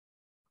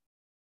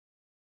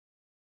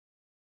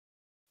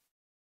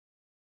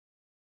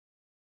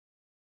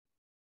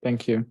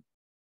 Thank you.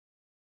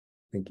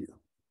 Thank you.